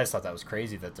 But I just thought that was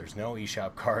crazy that there's no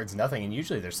eShop cards, nothing. And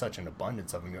usually there's such an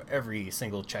abundance of them. Every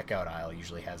single checkout aisle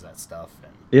usually has that stuff,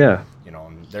 and Yeah.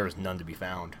 and there was none to be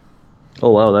found. Oh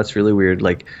wow, that's really weird.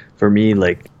 Like for me,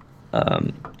 like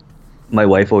um, my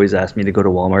wife always asked me to go to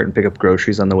Walmart and pick up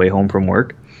groceries on the way home from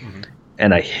work, Mm-hmm.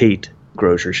 and I hate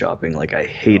grocery shopping. Like I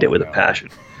hate it Oh with a no. passion.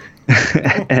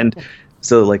 And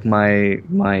so like my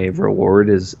reward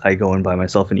is I go and buy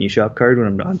myself an eShop card when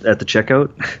I'm not at the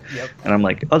checkout, Yep. and I'm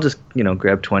like I'll just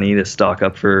grab 20 to stock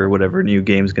up for whatever new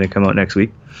game's going to come out next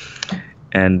week.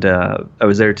 And I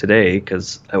was there today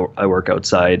because I work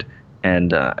outside,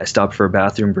 and I stopped for a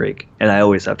bathroom break, and I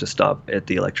always have to stop at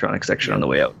the electronics section on Yep. the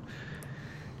way out.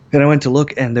 And I went to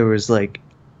look, and there was like,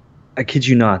 I kid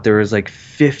you not, there was like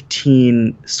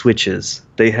 15 switches.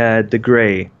 They had the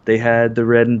gray, they had the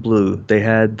red and blue, they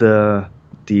had the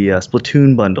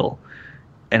Splatoon bundle,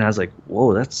 and I was like,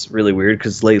 whoa, that's really weird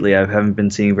because lately I haven't been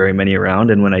seeing very many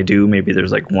around, and when I do, maybe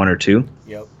there's like one or two.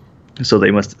 Yep. So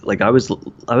they must like I was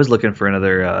looking for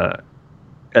another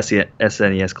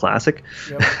SNES Classic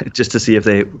Yep. just to see if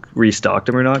they restocked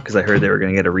them or not because I heard they were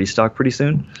going to get a restock pretty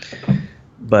soon.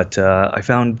 But I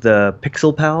found the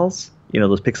Pixel Pals,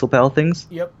 those Pixel Pal things,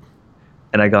 Yep.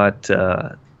 and I got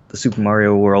the Super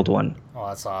Mario World one. Oh,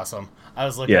 that's awesome. I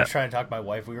was looking. I Yeah, was trying to talk to my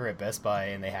wife. We were at Best Buy,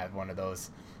 and they had one of those,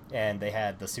 and they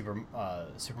had the Super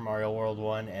Mario World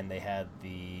one, and they had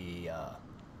the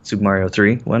Super Mario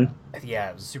 3 one. yeah,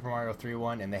 it was a Super Mario 3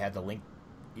 one, and they had the Link.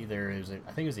 I think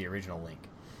it was the original Link,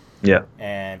 Yeah,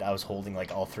 and I was holding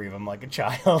like all three of them like a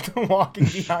child, walking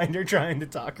behind her, trying to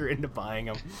talk her into buying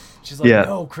them. She's like, yeah,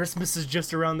 "No, Christmas is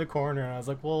just around the corner," and I was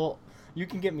like, "Well, you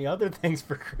can get me other things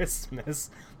for Christmas.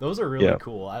 Those are really yeah.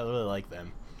 cool. I really like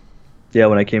them." Yeah,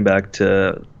 when I came back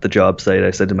to the job site,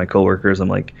 I said to my coworkers, I'm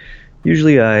like,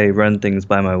 usually I run things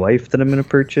by my wife that I'm going to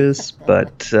purchase,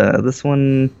 but this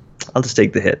one, I'll just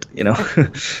take the hit.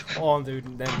 Oh,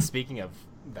 dude. Then speaking of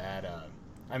that,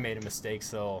 I made a mistake.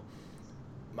 So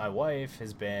my wife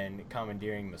has been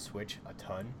commandeering the Switch a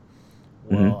ton.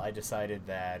 Hmm. Well, I decided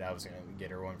that I was going to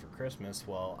get her one for Christmas.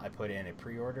 Well, I put in a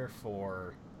pre-order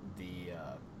for the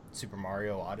Super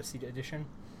Mario Odyssey edition,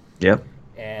 Yep.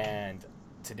 and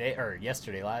today or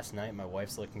yesterday, last night, my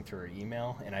wife's looking through her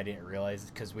email, and I didn't realize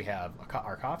because we have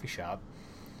our coffee shop.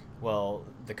 Well,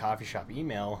 the coffee shop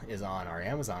email is on our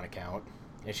Amazon account,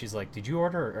 and she's like, "Did you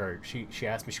order?" Or she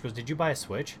asked me, she goes, "Did you buy a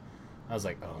Switch?" I was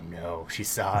like, "Oh no," she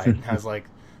saw it. And I was like,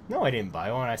 "No, I didn't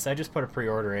buy one." I said, "I just put a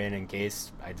pre-order in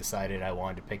case I decided I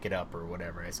wanted to pick it up or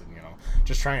whatever." I said,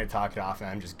 just trying to talk it off, and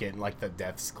I'm just getting like the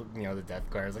death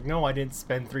glare. I was like, "No, I didn't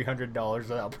spend $300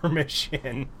 without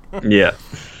permission." Yeah.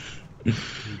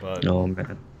 But Oh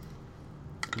man.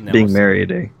 no, Being so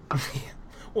married, eh?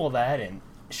 well, that, and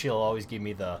she'll always give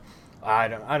me the, I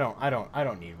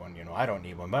don't need one, I don't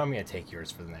need one, but I'm gonna take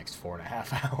yours for the next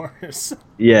 4.5 hours.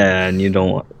 Yeah, and you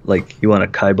don't you want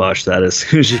to kibosh that as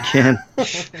soon as you can,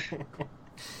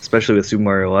 especially with Super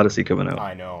Mario Odyssey coming out.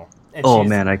 I know. And Oh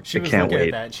man, I she was can't looking at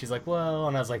wait. that, and she's like, well,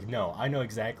 and I was like, no, I know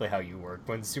exactly how you work.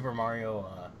 When Super Mario,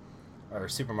 or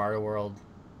Super Mario World,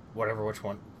 whatever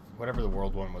the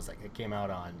World one was, like, it came out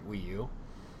on Wii U.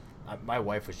 My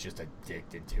wife was just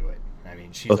addicted to it. I mean,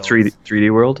 Oh, she's 3D always,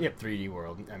 3D World. yep, 3D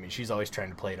World. I mean, she's always trying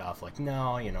to play it off like,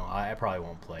 no, I probably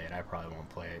won't play it. I probably won't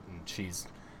play it. And she's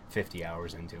 50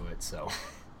 hours into it, so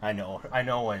I know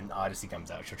when Odyssey comes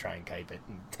out, she'll try and hype it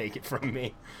and take it from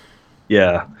me.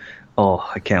 Yeah. Oh,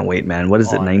 I can't wait, man. What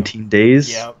is Oh, it? I know. 19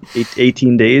 days? Yep. 18 days?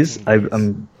 18 days.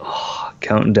 I'm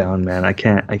counting down, man. I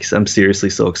can't. I'm seriously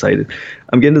so excited.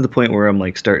 I'm getting to the point where I'm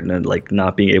like starting to like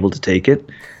not being able to take it.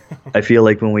 I feel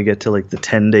like when we get to like the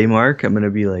 10-day mark, I'm gonna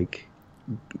be like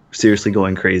seriously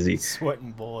going crazy.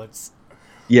 Sweating bullets.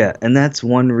 Yeah, and that's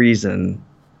one reason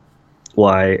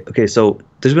why. Okay, so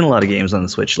there's been a lot of games on the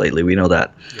Switch lately. We know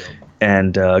that. Yep.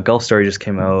 And Golf Story just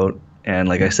came out, and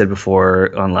like I said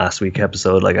before on last week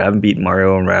episode, like I haven't beaten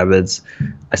Mario and Rabbids.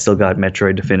 I still got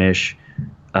Metroid to finish.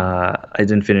 I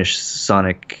didn't finish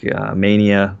Sonic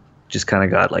Mania. Just kind of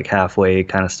got like halfway,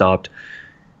 kind of stopped.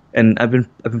 And I've been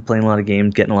playing a lot of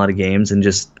games, getting a lot of games, and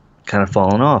just kind of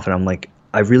falling off. And I'm like,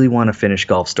 I really want to finish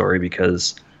Golf Story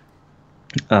because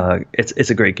it's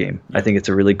a great game. I Yep. think it's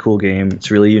a really cool game. It's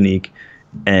really unique.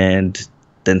 And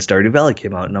then Stardew Valley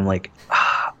came out, and I'm like,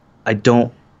 I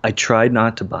don't. I tried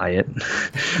not to buy it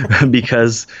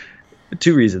because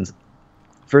two reasons.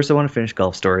 First, I want to finish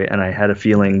Golf Story, and I had a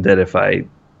feeling that if I,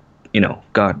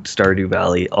 got Stardew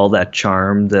Valley, all that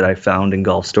charm that I found in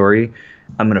Golf Story,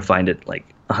 I'm gonna find it like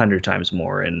 100 times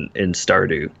more in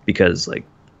Stardew because like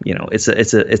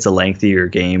it's a lengthier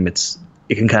game. It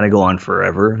can kind of go on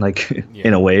forever, like in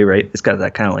Yeah. a way, right? It's got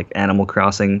that kind of like Animal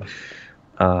Crossing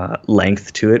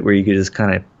length to it, where you could just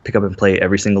kind of pick up and play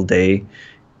every single day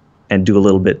and do a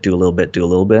little bit, do a little bit, do a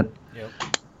little bit. Yep.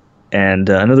 And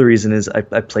another reason is I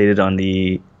played it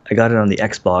I got it on the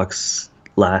Xbox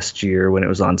last year when it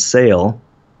was on sale,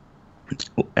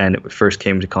 and it first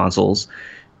came to consoles.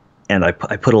 And I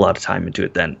put a lot of time into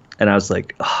it then, and I was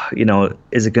like,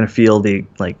 is it going to feel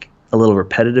like a little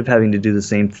repetitive having to do the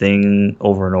same thing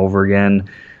over and over again?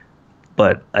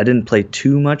 But I didn't play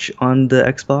too much on the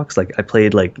Xbox. Like I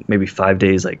played like maybe 5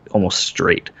 days, like almost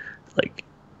straight, like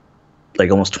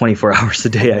almost 24 hours a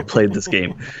day. I played this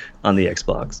game on the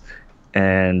Xbox,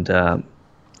 and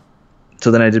so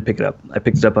then I did pick it up. I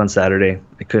picked it up on Saturday.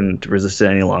 I couldn't resist it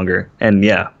any longer. And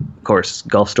yeah, of course,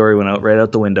 Golf Story went out right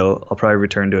out the window. I'll probably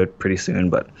return to it pretty soon,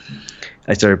 but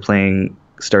I started playing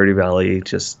Stardew Valley.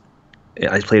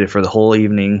 I played it for the whole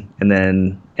evening, and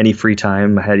then any free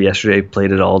time I had yesterday,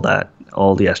 played it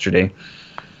all yesterday.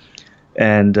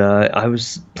 And I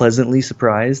was pleasantly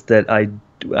surprised that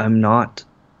I'm not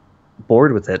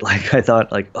bored with it. Like I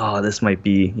thought, like, oh, this might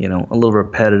be a little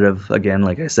repetitive again,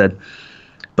 like I said,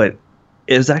 but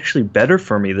it was actually better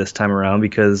for me this time around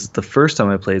because the first time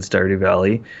I played Stardew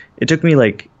Valley, it took me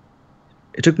like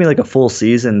a full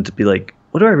season to be like,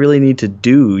 what do I really need to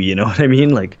do? You know what I mean?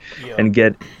 Like, Yep. and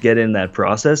get in that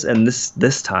process. And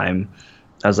this time,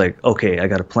 I was like, okay, I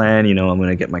got a plan. I'm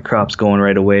gonna get my crops going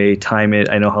right away, time it.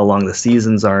 I know how long the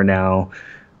seasons are now,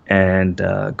 and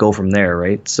go from there,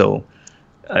 right? So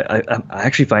I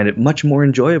actually find it much more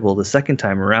enjoyable the second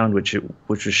time around, which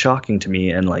was shocking to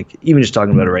me. And like even just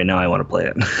talking about it right now, I want to play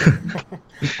it.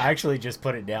 I actually just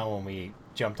put it down when we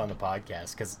jumped on the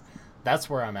podcast because that's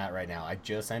where I'm at right now. I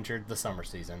just entered the summer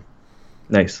season,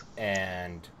 Nice.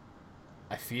 and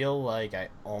I feel like I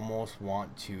almost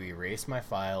want to erase my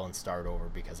file and start over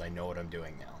because I know what I'm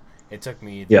doing now. It took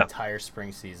me the Yeah. entire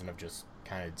spring season of just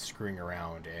kind of screwing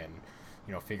around and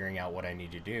figuring out what I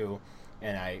need to do,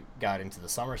 and I got into the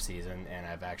summer season, and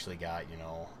I've actually got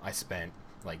I spent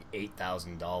like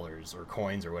 $8,000 or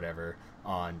coins or whatever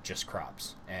on just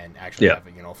crops and actually Yeah.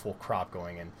 having a full crop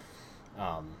going. And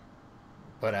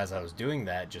but as I was doing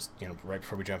that, just right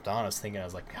before we jumped on, I was thinking, I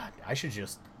was like, God, I should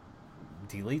just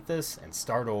delete this and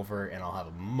start over, and I'll have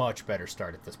a much better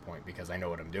start at this point because I know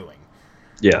what I'm doing.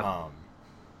 Yeah. Um,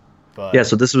 but Yeah.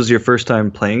 So this was your first time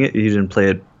playing it. You didn't play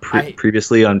it I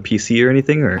previously on PC or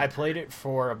anything, or I played it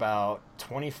for about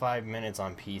 25 minutes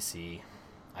on PC.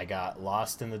 I got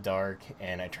lost in the dark,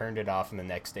 and I turned it off, and the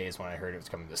next day is when I heard it was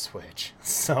coming to Switch.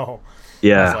 So I was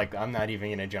yeah. like, I'm not even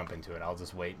gonna jump into it. I'll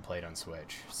just wait and play it on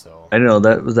Switch. So I know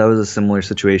that was a similar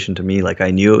situation to me. Like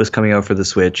I knew it was coming out for the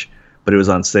Switch, but it was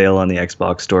on sale on the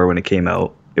Xbox store when it came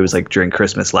out. It was like during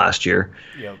Christmas last year,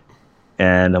 yep,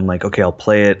 and I'm like, okay, I'll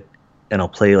play it, and I'll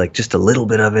play like just a little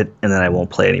bit of it, and then I won't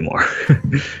play anymore.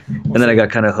 And well, then I see,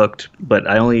 got kind of hooked, but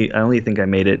I only think I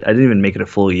made it. I didn't even make it a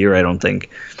full year, I don't think.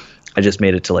 I just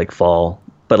made it to like fall.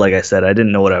 But like I said, I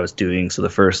didn't know what I was doing, so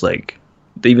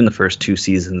even the first two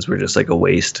seasons were just like a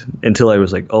waste until I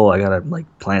was like, oh, I gotta like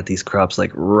plant these crops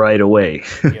like right away.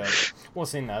 yep. Well,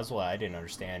 seeing that's what I didn't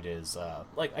understand is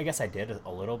like I guess I did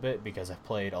a little bit because I've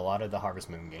played a lot of the Harvest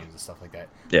Moon games and stuff like that.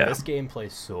 Yeah. This game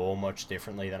plays so much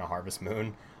differently than a Harvest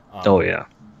Moon. Oh yeah.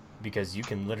 Because you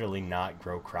can literally not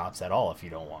grow crops at all if you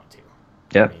don't want to. I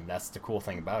Yeah. mean, that's the cool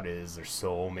thing about it is there's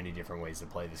so many different ways to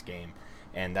play this game,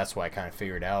 and that's why I kind of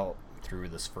figured out through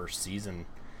this first season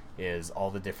is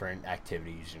all the different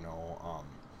activities.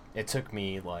 It took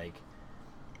me like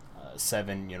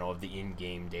 7, of the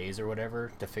in-game days or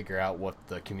whatever to figure out what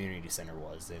the community center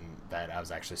was, and that I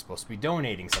was actually supposed to be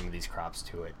donating some of these crops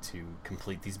to it to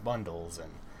complete these bundles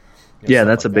and Yeah, stuff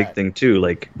that's a like big that. thing too.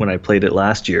 Like when I played it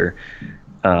last year,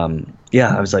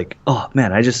 yeah, I was like, oh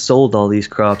man, I just sold all these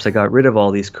crops. I got rid of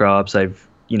all these crops. I've,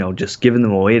 just given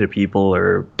them away to people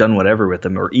or done whatever with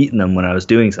them or eaten them when I was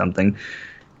doing something.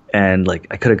 And like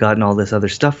I could have gotten all this other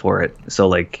stuff for it. So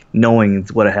like knowing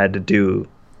what I had to do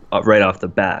right off the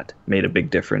bat made a big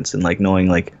difference. And like knowing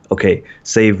like, okay,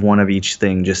 save one of each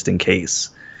thing just in case.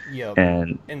 Yep.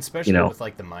 And, And you especially know, with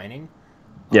like the mining,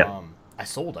 yeah. I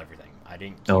sold everything. I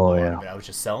didn't keep a Oh lot yeah. of it. I was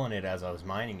just selling it as I was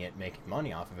mining it, making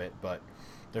money off of it. But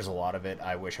there's a lot of it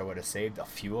I wish I would have saved a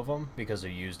few of them because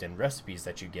they're used in recipes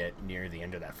that you get near the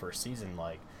end of that first season.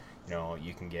 Like,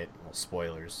 you can get, well,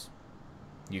 spoilers.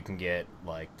 You can get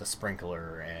like the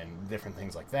sprinkler and different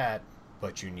things like that,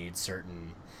 but you need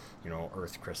certain,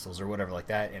 earth crystals or whatever like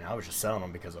that. And I was just selling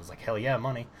them because I was like, hell yeah,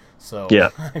 money. So Yeah.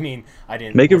 I mean, I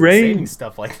didn't Make it wasn't saving rain.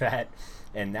 stuff like that.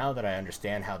 And now that I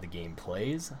understand how the game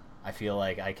plays, I feel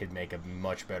like I could make a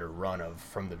much better run of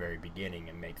from the very beginning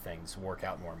and make things work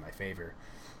out more in my favor.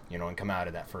 And come out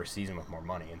of that first season with more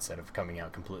money instead of coming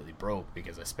out completely broke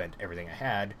because I spent everything I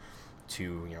had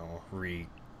to,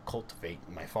 recultivate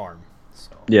my farm.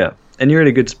 So Yeah. And you're in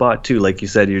a good spot too. Like you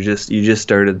said, you just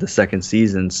started the second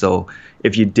season, so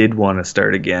if you did want to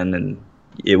start again and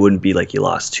it wouldn't be like you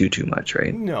lost too much,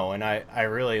 right? no, and I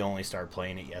really only started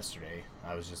playing it yesterday.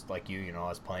 I was just like you, I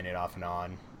was playing it off and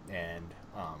on, and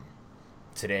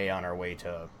today on our way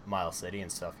to Mile City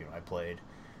and stuff, I played.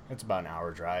 It's about an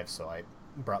hour drive, so I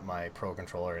brought my Pro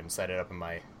controller and set it up in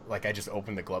my like I just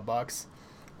opened the glove box,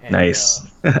 and Nice.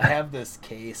 I have this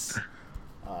case.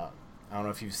 Uh, I don't know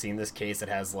if you've seen this case. It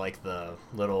has like the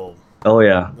little, Oh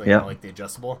yeah. Yeah. like the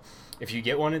adjustable. If you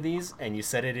get one of these and you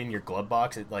set it in your glove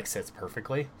box, it like sits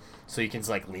perfectly, so you can just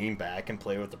like lean back and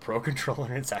play with the Pro controller.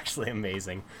 And it's actually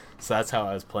amazing. So that's how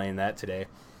I was playing that today.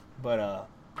 But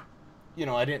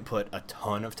I didn't put a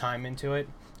ton of time into it,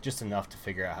 just enough to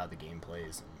figure out how the game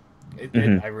plays.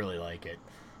 And Hmm. I really like it.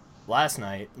 Last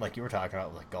night, like you were talking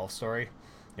about, like Golf Story,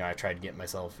 I tried to get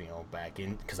myself, back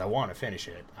in because I want to finish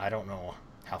it. I don't know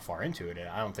how far into it.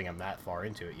 I don't think I'm that far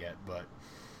into it yet, but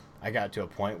I got to a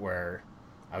point where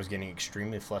I was getting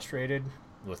extremely frustrated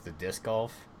with the disc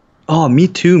golf. Oh, me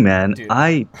too, man. Dude,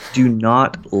 I do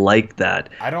not like that.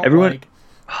 I don't Everyone, like.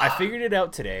 I figured it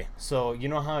out today. So you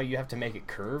know how you have to make it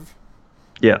curve?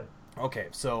 yeah. Okay,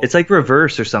 so It's like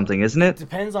reverse or something, isn't it it?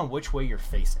 depends on which way you're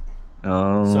facing.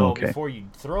 Oh, So okay. before you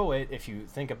throw it, if you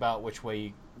think about which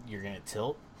way you're gonna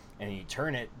tilt and you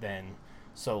turn it, then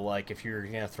so like if you're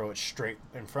gonna throw it straight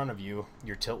in front of you,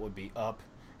 your tilt would be up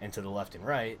and to the left and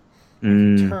right. And if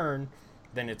you Mm, turn,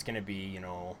 then it's gonna be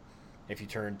if you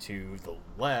turn to the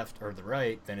left or the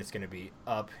right, then it's gonna be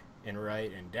up and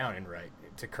right and down and right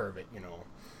to curve it,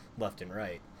 left and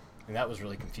right. And that was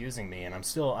really confusing me. And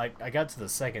I got to the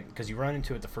second because you run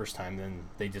into it the first time, then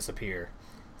they disappear,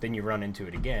 then you run into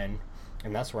it again,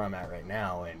 and that's where I'm at right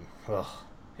now. And ugh,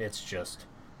 it's just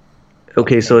a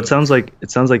okay, so it pain. sounds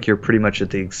like you're pretty much at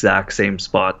the exact same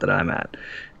spot that I'm at,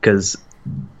 because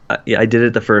yeah, I did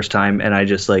it the first time and I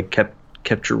just like kept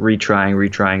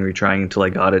retrying until I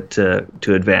got it to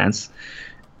advance.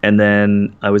 And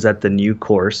then I was at the new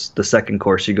course, the second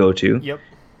course you go to, Yep.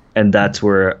 and that's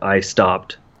where I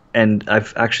stopped. And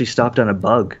I've actually stopped on a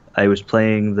bug. I was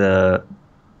playing the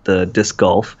disc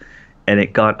golf, and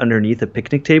it got underneath a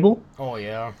picnic table, Oh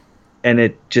yeah. and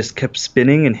it just kept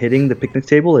spinning and hitting the picnic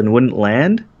table and wouldn't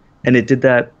land. And it did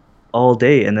that all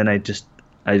day. And then I just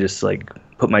like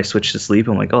put my Switch to sleep.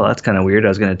 I'm like, oh, that's kind of weird. I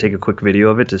was gonna take a quick video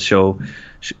of it to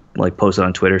like post it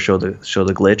on Twitter, show the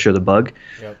glitch or the bug.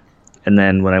 Yep. And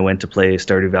then when I went to play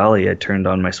Stardew Valley, I turned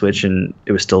on my Switch and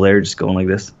it was still there, just going like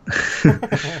this,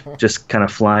 just kind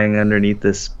of flying underneath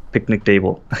this picnic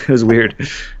table. It was weird.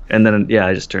 And then yeah,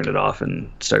 I just turned it off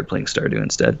and started playing Stardew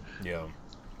instead. Yeah.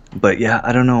 But yeah,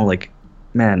 I don't know. Like,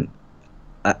 man,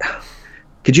 I,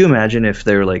 could you imagine if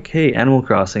they were like, "Hey, Animal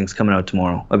Crossing's coming out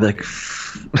tomorrow"? I'd be like,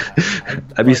 I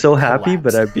I'd be like so happy,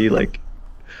 but collapse. I'd be like,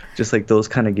 just like those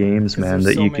kind of games, Because man, there's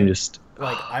that so you can many. just.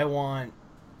 Like I want.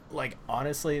 Like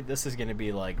honestly, this is gonna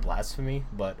be like blasphemy,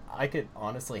 but I could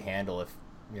honestly handle if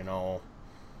you know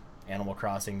Animal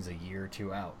Crossing's a year or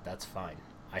two out. That's fine.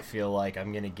 I feel like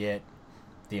I'm gonna get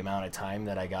the amount of time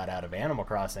that I got out of Animal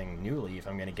Crossing New Leaf.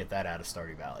 I'm gonna get that out of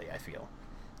Stardew Valley. I feel.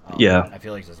 Yeah, I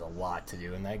feel like there's a lot to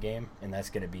do in that game, and that's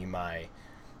gonna be my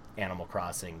Animal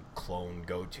Crossing clone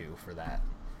go-to for that.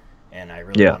 and I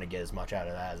really Yeah. want to get as much out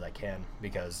of that as I can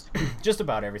because just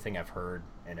about everything I've heard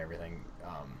and everything,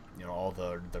 all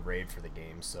the raid for the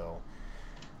game. So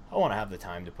I want to have the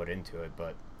time to put into it,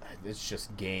 but it's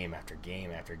just game after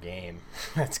game after game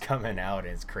that's coming out,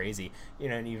 and it's crazy.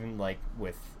 And even like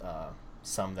with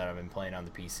some that I've been playing on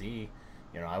the PC,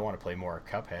 I want to play more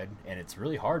Cuphead, and it's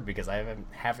really hard because I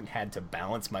haven't had to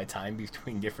balance my time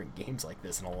between different games like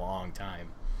this in a long time.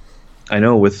 I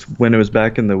know with when it was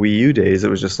back in the Wii U days, it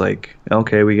was just like,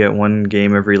 okay, we get one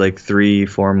game every like 3,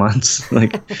 4 months.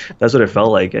 Like that's what it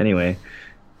felt like anyway.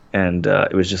 And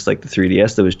it was just like the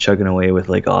 3DS that was chugging away with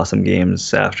like awesome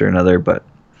games after another. But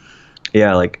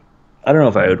yeah, like I don't know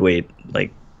if I would wait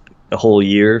like a whole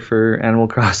year for Animal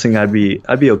Crossing. I'd be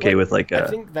okay Like with like I a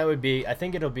think that would be I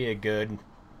think it'll be a good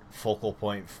focal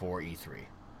point for E3.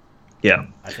 yeah.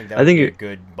 I think that I would think be a it,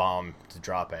 good bomb to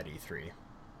drop at E3.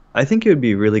 I think it would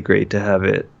be really great to have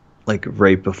it like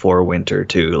right before winter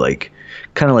too, like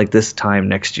kind of like this time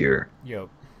next year. Yep.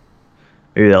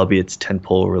 Maybe that'll be its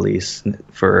tentpole release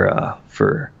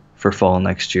for fall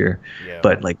next year. Yeah.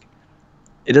 But like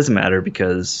it doesn't matter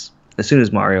because as soon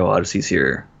as Mario Odyssey's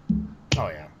here, Oh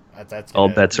yeah. That's all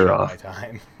gonna bets eat are up my off.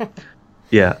 time.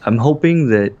 Yeah, I'm hoping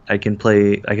that I can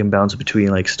bounce between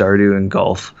like Stardew and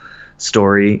Golf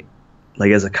Story,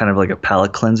 like as a kind of like a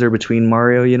palate cleanser between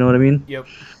Mario. You know what I mean? Yep.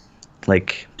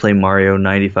 Like play Mario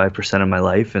 95% of my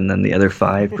life, and then the other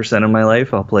 5% of my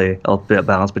life, I'll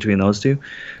balance between those two.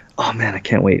 Oh man, I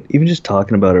can't wait. Even just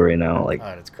talking about it right now, like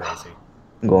Oh, that's crazy.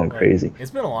 I'm going Like crazy.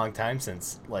 it's been a long time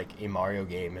since like a Mario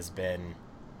game has been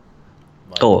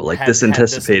like Oh, like this had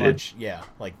this anticipated. much, yeah,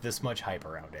 like this much hype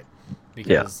around it.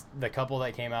 Yeah, Because the couple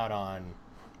that came out on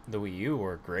the Wii U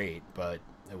were great, but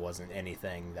it wasn't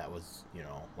anything that was,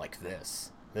 like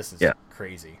this. This is yeah,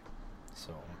 crazy.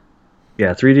 So,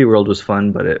 yeah. 3D World was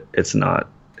fun, but it's not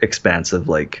expansive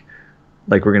like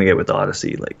we're gonna get with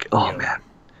Odyssey. Like, oh yep. man,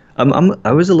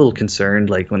 I was a little concerned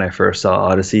like when I first saw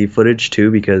Odyssey footage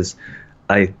too because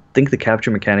I think the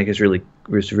capture mechanic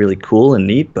was really cool and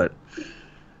neat, but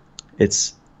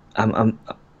it's I'm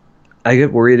I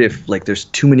get worried if like there's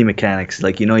too many mechanics.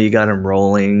 Like you got him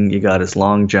rolling, you got his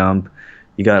long jump,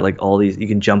 you got like all these. You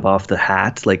can jump off the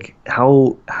hat. Like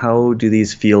how do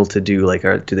these feel to do? Like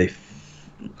do they?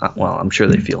 Well, I'm sure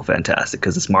they feel fantastic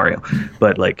because it's Mario,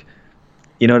 but like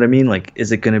you know what I mean? Like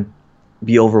is it gonna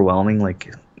be overwhelming?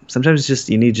 Like sometimes it's just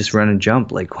you need to just run and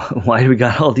jump. Like why do we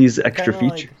got all these extra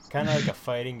features? Kind of like a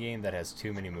fighting game that has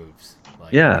too many moves.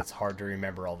 Like Yeah, it's hard to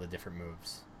remember all the different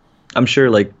moves. I'm sure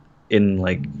like in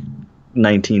like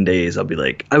 19 days I'll be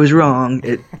like I was wrong.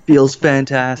 It feels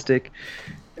fantastic.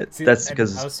 See, That's and I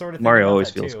because was sort of thinking Mario about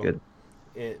always that feels too. good.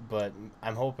 But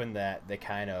I'm hoping that they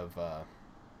kind of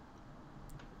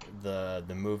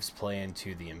the moves play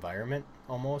into the environment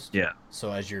almost. Yeah.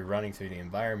 So as you're running through the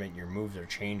environment, your moves are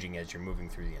changing as you're moving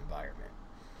through the environment.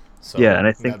 Yeah, So and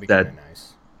I that'd think be kind that of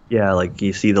nice. yeah, like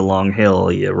you see the long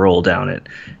hill, you roll down it.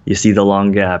 You see the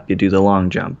long gap, you do the long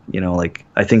jump. Like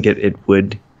I think it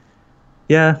would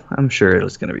yeah, I'm sure it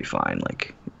was gonna be fine.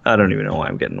 Like I don't even know why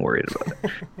I'm getting worried about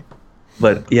it.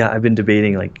 But yeah, I've been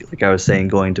debating like I was saying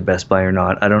going to Best Buy or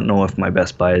not. I don't know if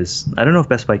Best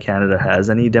Buy Canada has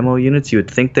any demo units. You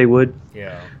would think they would,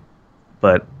 Yeah.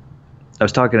 but I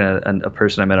was talking to a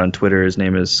person I met on Twitter. His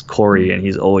name is Corey, and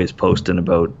he's always posting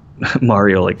about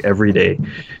Mario like every day.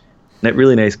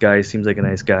 Really nice guy. Seems like a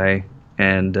nice guy,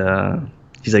 and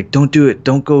he's like, "Don't do it.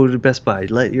 Don't go to Best Buy.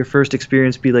 Let your first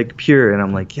experience be like pure." And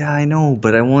I'm like, "Yeah, I know,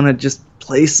 but I want to just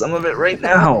play some of it right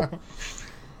now."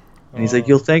 And he's like, Oh,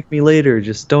 "You'll thank me later.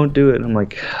 Just don't do it." And I'm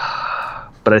like,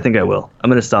 "But I think I will. I'm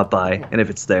gonna stop by, and if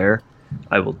it's there,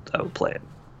 I will play it."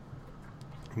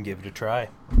 give it a try.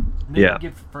 Maybe Yeah,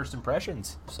 give first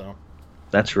impressions. So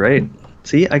that's right.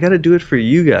 See, I got to do it for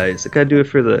you guys. I got to do it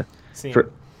for the see,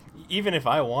 for even if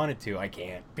I wanted to, I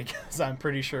can't because I'm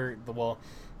pretty sure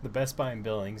the Best Buy in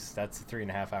Billings, that's a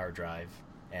 3.5 hour drive,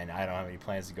 and I don't have any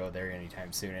plans to go there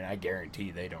anytime soon, and I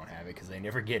guarantee they don't have it because they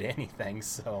never get anything.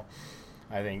 So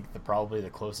I think probably the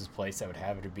closest place that would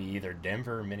have it would be either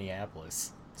Denver or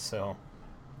Minneapolis. So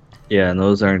yeah, and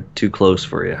those aren't too close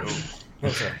for you. no,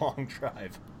 that's a long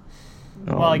drive.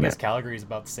 Well, Oh I man, guess Calgary is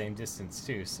about the same distance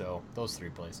too, so those three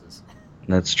places.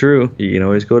 that's true. You can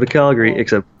always go to Calgary, Well,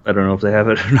 except I don't know if they have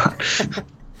it or not.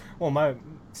 well,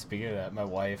 speaking of that, my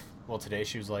wife. Well, today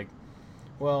she was like,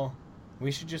 "Well,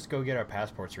 we should just go get our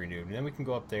passports renewed, and then we can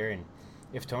go up there. And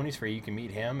if Tony's free, you can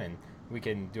meet him, and we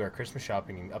can do our Christmas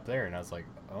shopping up there." And I was like,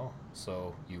 "Oh,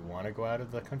 so you want to go out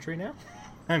of the country now?"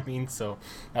 I mean, so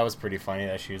that was pretty funny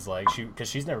that she was like, because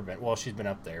she's never been. Well, she's been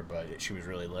up there, but she was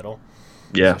really little,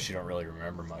 so Yeah, she don't really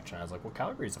remember much. And I was like, "Well,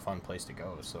 Calgary's a fun place to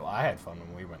go." So I had fun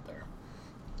when we went there.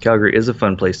 Calgary is a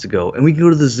fun place to go, and we can go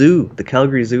to the zoo. The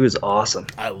Calgary Zoo is awesome.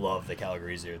 I love the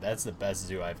Calgary Zoo. That's the best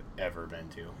zoo I've ever been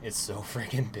to. It's so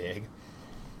freaking big.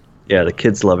 Yeah, the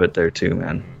kids love it there too,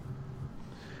 man. Mm,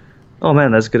 Oh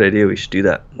man, that's a good idea. We should do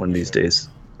that one of we these should. days.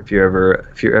 If you're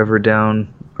ever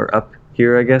down or up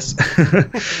here, I guess.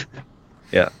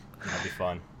 Yeah, That'd be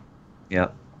fun. yeah.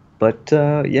 But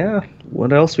yeah,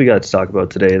 what else we got to talk about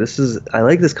today? I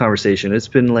like this conversation. It's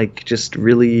been like just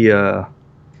really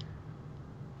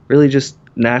just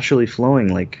naturally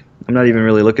flowing. Like I'm not even Yeah.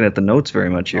 really looking at the notes very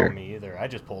much Oh, here. me either. I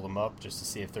just pulled them up just to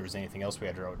see if there was anything else we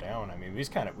had wrote down. I mean, we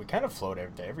kind of flowed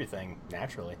to everything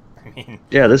naturally. I mean,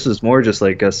 Yeah, this was more just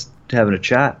like us having a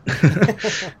chat,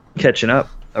 catching up,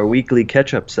 our weekly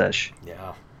catch-up sesh.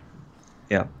 yeah.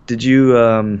 Yeah. Did you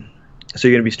so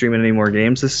you're gonna be streaming any more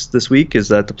games this week? Is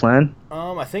that the plan?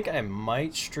 I think I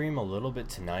might stream a little bit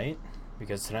tonight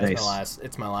because tonight's my Nice. last.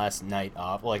 It's my last night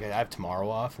off. Well, like I have tomorrow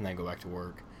off and then go back to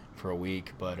work for a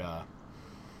week. But I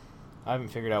haven't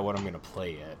figured out what I'm gonna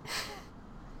play yet.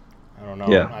 I don't know.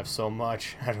 Yeah. I have so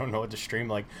much. I don't know what to stream.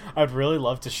 Like, I'd really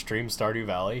love to stream Stardew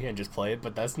Valley and just play it,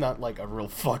 but that's not like a real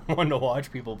fun one to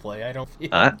watch people play. I don't feel.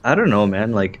 I don't know,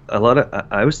 man. Like a lot of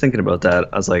I was thinking about that.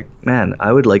 I was like, man,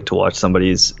 I would like to watch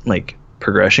somebody's like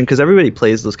progression because everybody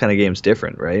plays those kind of games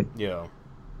different, right? Yeah.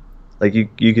 Like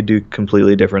you could do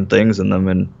completely different things in them.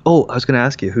 And oh, I was gonna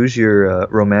ask you, who's your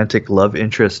romantic love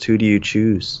interest? Who do you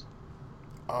choose?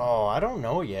 Oh, I don't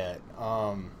know yet.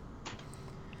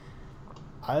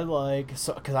 I like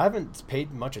so because I haven't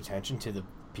paid much attention to the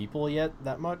people yet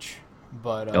that much,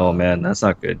 but Oh man, that's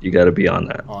not good. You got to be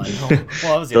on oh, I know. that.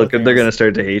 Well, that was the other thing. They're gonna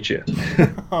start to hate you.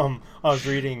 I was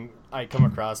reading. I come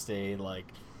across a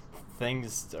like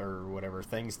things or whatever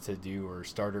things to do or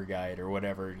starter guide or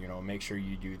whatever. Make sure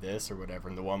you do this or whatever.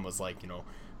 And the one was like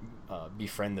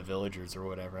befriend the villagers or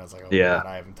whatever. I was like, oh Yeah, god,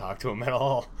 I haven't talked to them at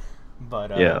all.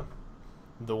 But yeah.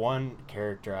 the one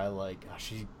character I like,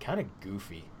 she's kind of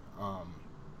goofy. I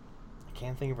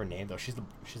can't think of her name though. She's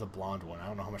a blonde one. I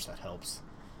don't know how much that helps.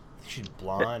 I think she's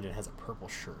blonde and has a purple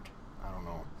shirt. I don't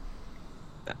know.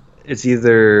 It's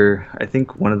either I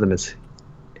think one of them is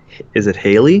it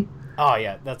Haley? Oh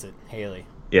yeah, that's it. Haley.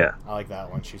 Yeah. I like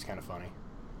that one. She's kind of funny.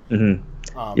 Hmm.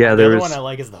 Yeah, The there other one was I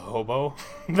like is the hobo.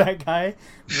 That guy,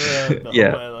 the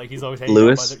yeah, hobo, like he's always hanging out by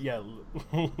Lewis.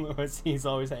 the Lewis. He's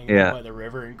always hanging out Yeah. by the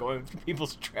river and going through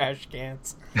people's trash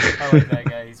cans. I like that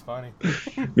guy. He's funny.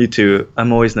 Me too.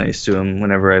 I'm always nice to him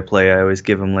whenever I play. I always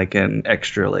give him like an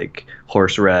extra like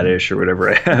horseradish or whatever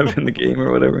I have in the game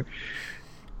or whatever.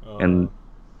 Uh, And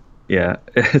yeah,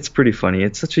 it's pretty funny.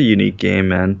 It's such a unique game,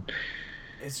 man.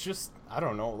 it's just I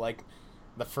don't know. Like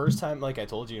the first time, like I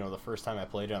told you, the first time I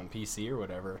played it on PC or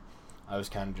whatever, I was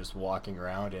kind of just walking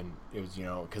around and it was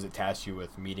because it tasked you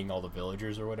with meeting all the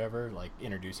villagers or whatever, like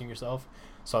introducing yourself.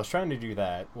 So I was trying to do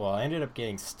that. Well, I ended up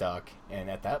getting stuck, and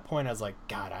at that point I was like,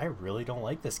 God, I really don't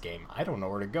like this game. I don't know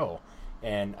where to go,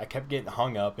 and I kept getting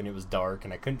hung up, and it was dark,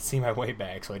 and I couldn't see my way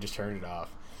back, so I just turned it off.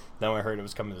 Then when I heard it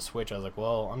was coming to the Switch, I was like,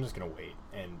 well, I'm just gonna wait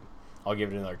and I'll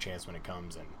give it another chance when it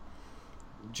comes. And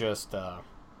just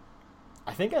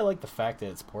I think I like the fact that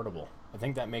it's portable. I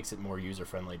think that makes it more user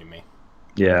friendly to me.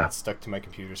 I'm Yeah. not stuck to my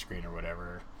computer screen or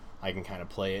whatever. I can kind of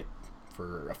play it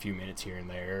for a few minutes here and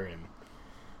there, and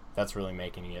that's really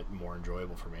making it more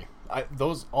enjoyable for me.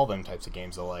 All them types of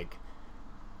games, though, like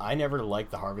I never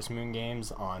liked the Harvest Moon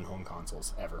games on home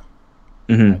consoles ever.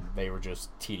 Hmm. They were just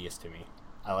tedious to me.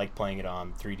 I like playing it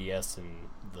on 3DS and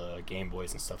the Game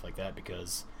Boys and stuff like that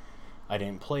because I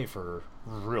didn't play for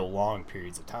real long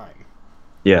periods of time.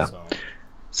 Yeah. So,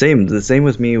 The same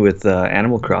with me with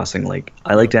Animal Crossing. Like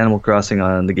I yep. liked Animal Crossing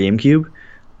on the GameCube,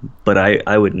 but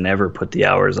I would never put the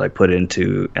hours I put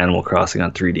into Animal Crossing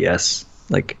on 3DS.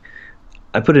 Like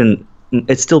I put in,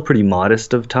 it's still pretty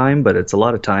modest of time, but it's a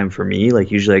lot of time for me.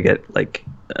 Like usually I get like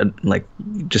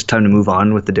just time to move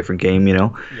on with the different game.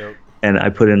 Yep. And I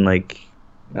put in like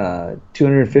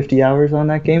 250 hours on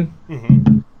that game.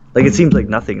 Hmm. Like it seems like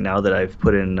nothing now that I've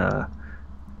put in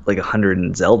like 100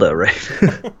 in Zelda, right?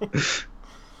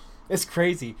 It's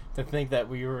crazy to think that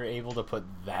we were able to put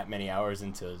that many hours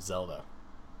into Zelda.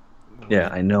 Yeah,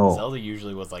 I know. Zelda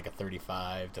usually was like a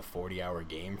 35 to 40 hour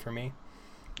game for me.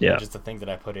 Yeah. And just to think that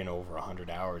I put in over 100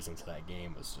 hours into that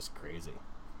game was just crazy.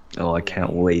 Oh, I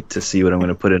can't wait to see what I'm going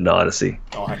to put into Odyssey.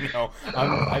 Oh, I know.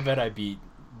 I bet I beat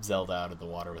Zelda out of the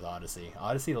water with Odyssey.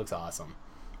 Odyssey looks awesome.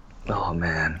 Oh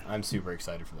man. I'm super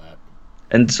excited for that.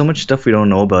 And so much stuff we don't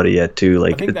know about it yet too. I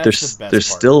Like think that's there's the best there's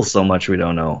part. still so much we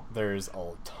don't know. There's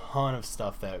a ton of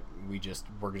stuff that we're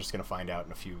just gonna find out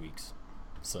in a few weeks.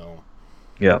 So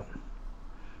Yeah.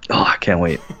 Oh, I can't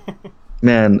wait.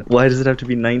 Man, why does it have to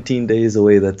be 19 days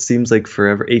away? That seems like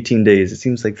forever. 18 days. It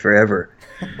seems like forever.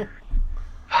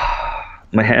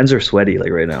 My hands are sweaty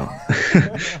like right now.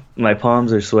 My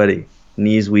palms are sweaty.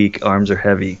 Knees weak, arms are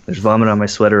heavy. There's vomit on my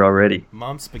sweater already.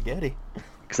 Mom spaghetti.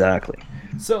 Exactly.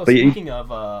 So But speaking of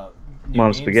new mom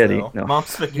games, spaghetti. though, No. Mom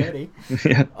spaghetti.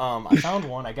 Yeah. I found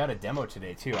one. I got a demo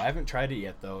today too. I haven't tried it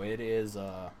yet though. It is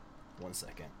 1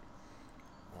 second.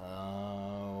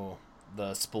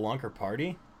 The Spelunker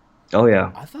Party. Oh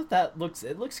yeah. I thought that looks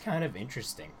kind of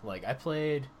interesting. Like I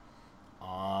played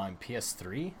on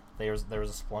PS3. There was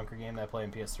a Spelunker game that I played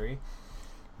on PS3,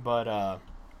 but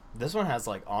this one has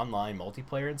like online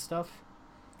multiplayer and stuff,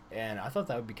 and I thought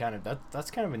that would be that's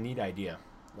kind of a neat idea,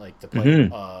 like to play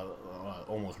Hmm.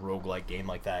 almost roguelike game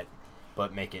like that,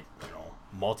 but make it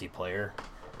multiplayer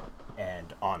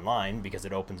and online because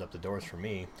it opens up the doors for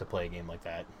me to play a game like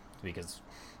that because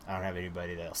I don't have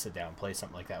anybody that'll sit down and play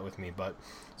something like that with me. But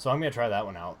so I'm gonna try that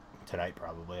one out tonight.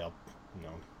 Probably I'll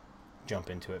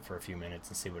jump into it for a few minutes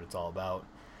and see what it's all about.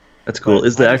 That's cool. But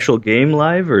Is the actual game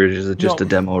live or is it no, just a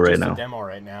demo right just a now? demo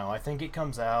right now. I think it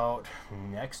comes out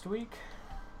next week.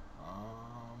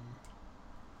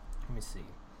 Let me see,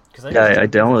 because I Yeah, just I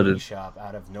jumped into the downloaded. eShop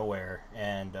out of nowhere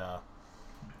and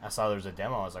I saw there was a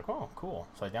demo. I was like, oh, cool.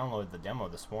 So I downloaded the demo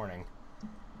this morning.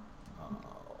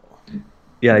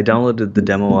 Yeah, I downloaded the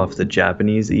demo off the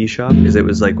Japanese eShop because it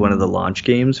was like one of the launch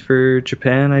games for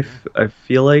Japan. I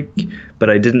feel like, but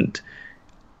I couldn't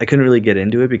really get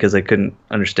into it because I couldn't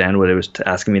understand what it was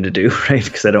asking me to do, right?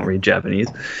 Because I don't read Japanese.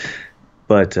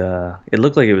 But it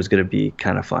looked like it was going to be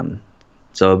kind of fun.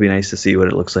 So it'll be nice to see what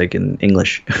it looks like in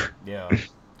English. Yeah,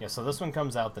 yeah. So this one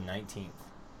comes out the 19th.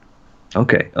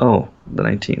 Okay. Oh, the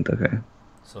 19th. Okay.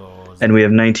 So And we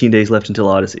have 19 days left until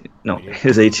Odyssey. No, we do.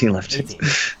 there's 18 left. 18.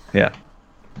 Yeah.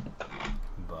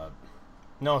 But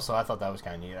no, so I thought that was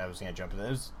kind of neat. I was gonna jump into it.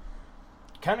 It was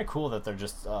kind of cool that they're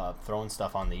just throwing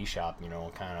stuff on the eShop,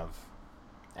 kind of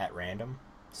at random.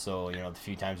 So the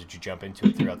few times that you jump into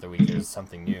it throughout the week, there's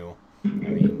something new. I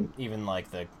mean, even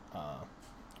like the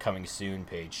coming soon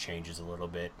page changes a little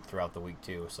bit throughout the week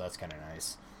too, so that's kind of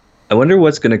nice. I wonder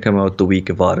what's going to come out the week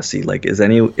of Odyssey. Like, are they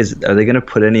going to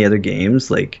put any other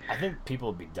games? Like, I think people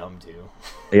would be dumb too.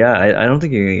 yeah, I don't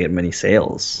think you're going to get many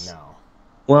sales. No.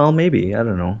 Well, maybe. I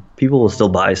don't know. People will still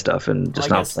buy stuff and Well,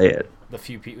 just I not guess play it. the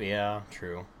few people, yeah,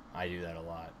 true. I do that a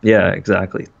lot. Yeah,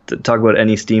 exactly. Talk about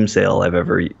any Steam sale I've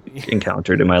ever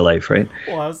encountered in my life, right?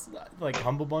 Well, I was like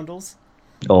Humble Bundles.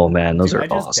 Oh man, those Dude, are I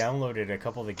just awesome. downloaded a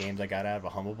couple of the games I got out of a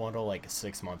Humble Bundle like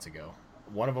 6 months ago.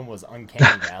 One of them was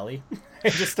Uncanny Valley. I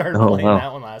just started Oh playing wow.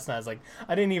 that one last night. I was like,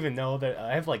 I didn't even know that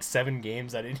I have like 7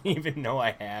 games I didn't even know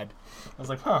I had. I was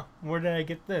like, huh, where did I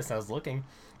get this? I was looking,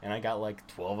 and I got like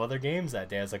 12 other games that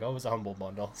day. I was like, oh, it was a Humble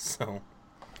Bundle. So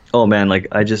Oh man, like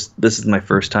this is my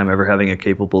first time ever having a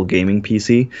capable gaming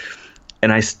PC,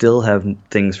 and I still have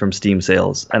things from Steam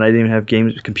sales, and I didn't even have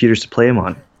computers to play them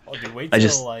on. oh, dude, wait I till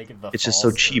just like the it's just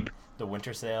fall, so cheap. the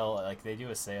winter sale. Like they do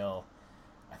a sale.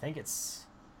 I think it's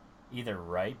either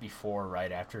right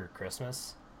after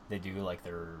Christmas. They do like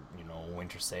their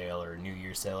winter sale or New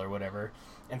Year sale or whatever,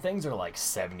 and things are like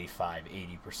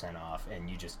 75-80% off, and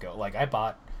you just go like I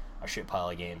bought a shit pile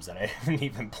of games that I haven't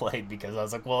even played because I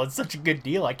was like, well, it's such a good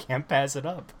deal, I can't pass it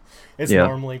up. It's Yeah,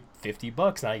 normally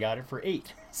 $50 and I got it for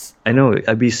 8. I know.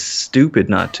 I'd be stupid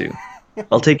not to.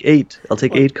 I'll take 8. I'll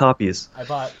take Look, 8 copies. I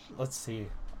bought. Let's see.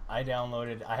 I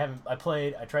downloaded. I haven't. I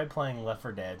played. I tried playing Left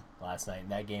 4 Dead last night,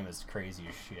 and that game is crazy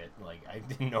as shit. Like I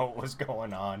didn't know what was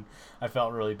going on. I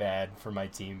felt really bad for my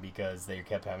team because they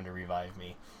kept having to revive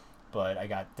me. But I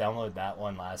got downloaded that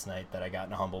one last night that I got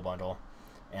in a Humble Bundle,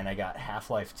 and I got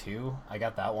Half-Life 2. I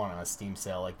got that one on a Steam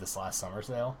sale like this last summer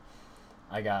sale.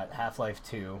 I got Half-Life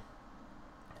 2,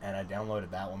 and I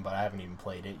downloaded that one, but I haven't even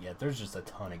played it yet. There's just a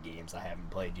ton of games I haven't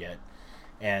played yet.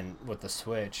 And with the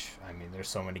Switch, I mean, there's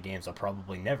so many games I'll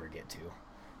probably never get to.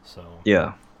 So,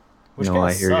 Yeah. which No, kind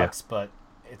I of hear you. sucks, but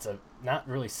it's not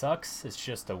really sucks. It's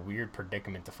just a weird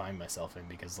predicament to find myself in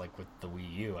because, like with the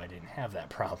Wii U, I didn't have that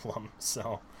problem.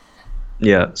 So,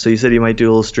 Yeah. So you said you might do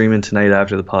a little streaming tonight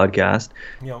after the podcast,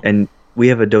 you know, and we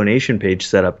have a donation page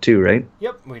set up too, right?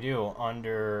 yep, we do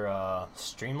under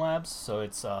Streamlabs. So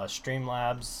it's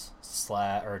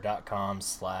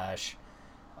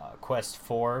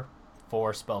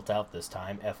streamlabs.com/quest4 spelt out this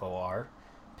time FOR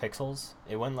pixels.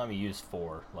 It wouldn't let me use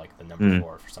 4 like the number Mm.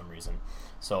 4 for some reason.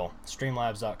 So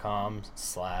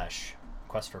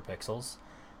streamlabs.com/quest4pixels.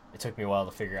 It took me a while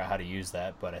to figure out how to use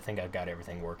that, but I think I've got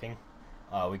everything working.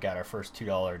 We got our first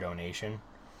 $2 donation.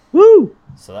 Woo!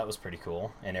 So that was pretty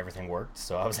cool, and everything worked.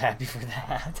 So I was happy for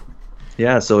that.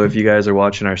 Yeah, so if you guys are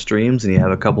watching our streams and you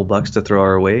have a couple bucks to throw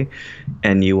our way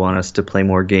and you want us to play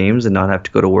more games and not have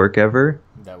to go to work ever,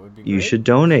 That would be you great. should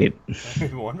donate.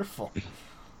 That'd be wonderful.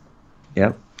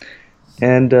 Yep.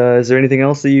 And is there anything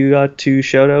else that you got to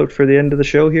shout out for the end of the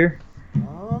show here?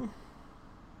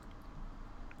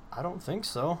 I don't think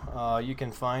so. You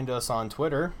can find us on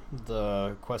Twitter.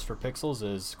 The Quest for Pixels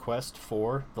is Quest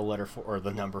for the letter 4 or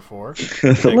the number 4.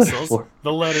 The letter Pixels. 4.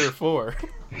 The letter 4.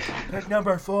 Pick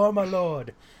number 4, my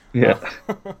lord. Yeah.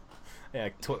 Yeah,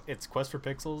 it's Quest for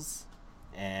Pixels,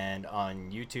 and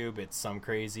on YouTube it's some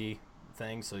crazy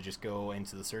thing. So just go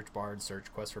into the search bar and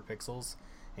search Quest for Pixels,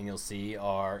 and you'll see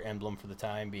our emblem for the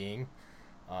time being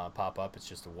pop up. It's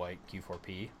just a white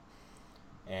Q4P.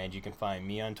 And you can find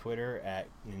me on Twitter at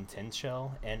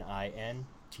Nintenshell, Nintenshel,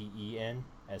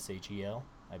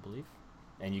 I believe.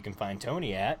 And you can find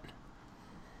Tony at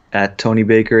Tony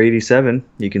Baker 87.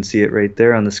 You can see it right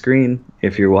there on the screen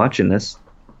if you're watching this.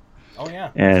 Oh yeah,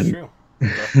 and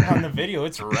that's true. On the video,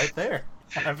 it's right there.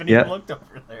 I haven't even looked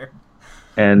over there.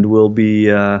 And we'll be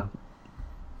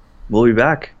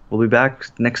back. We'll be back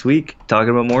next week talking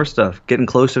about more stuff, getting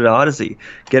closer to Odyssey,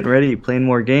 getting ready, playing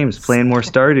more games, playing more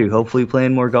Stardew, hopefully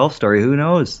playing more Golf Story. Who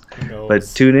knows? Who knows? But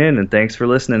tune in, and thanks for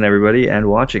listening, everybody, and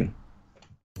watching.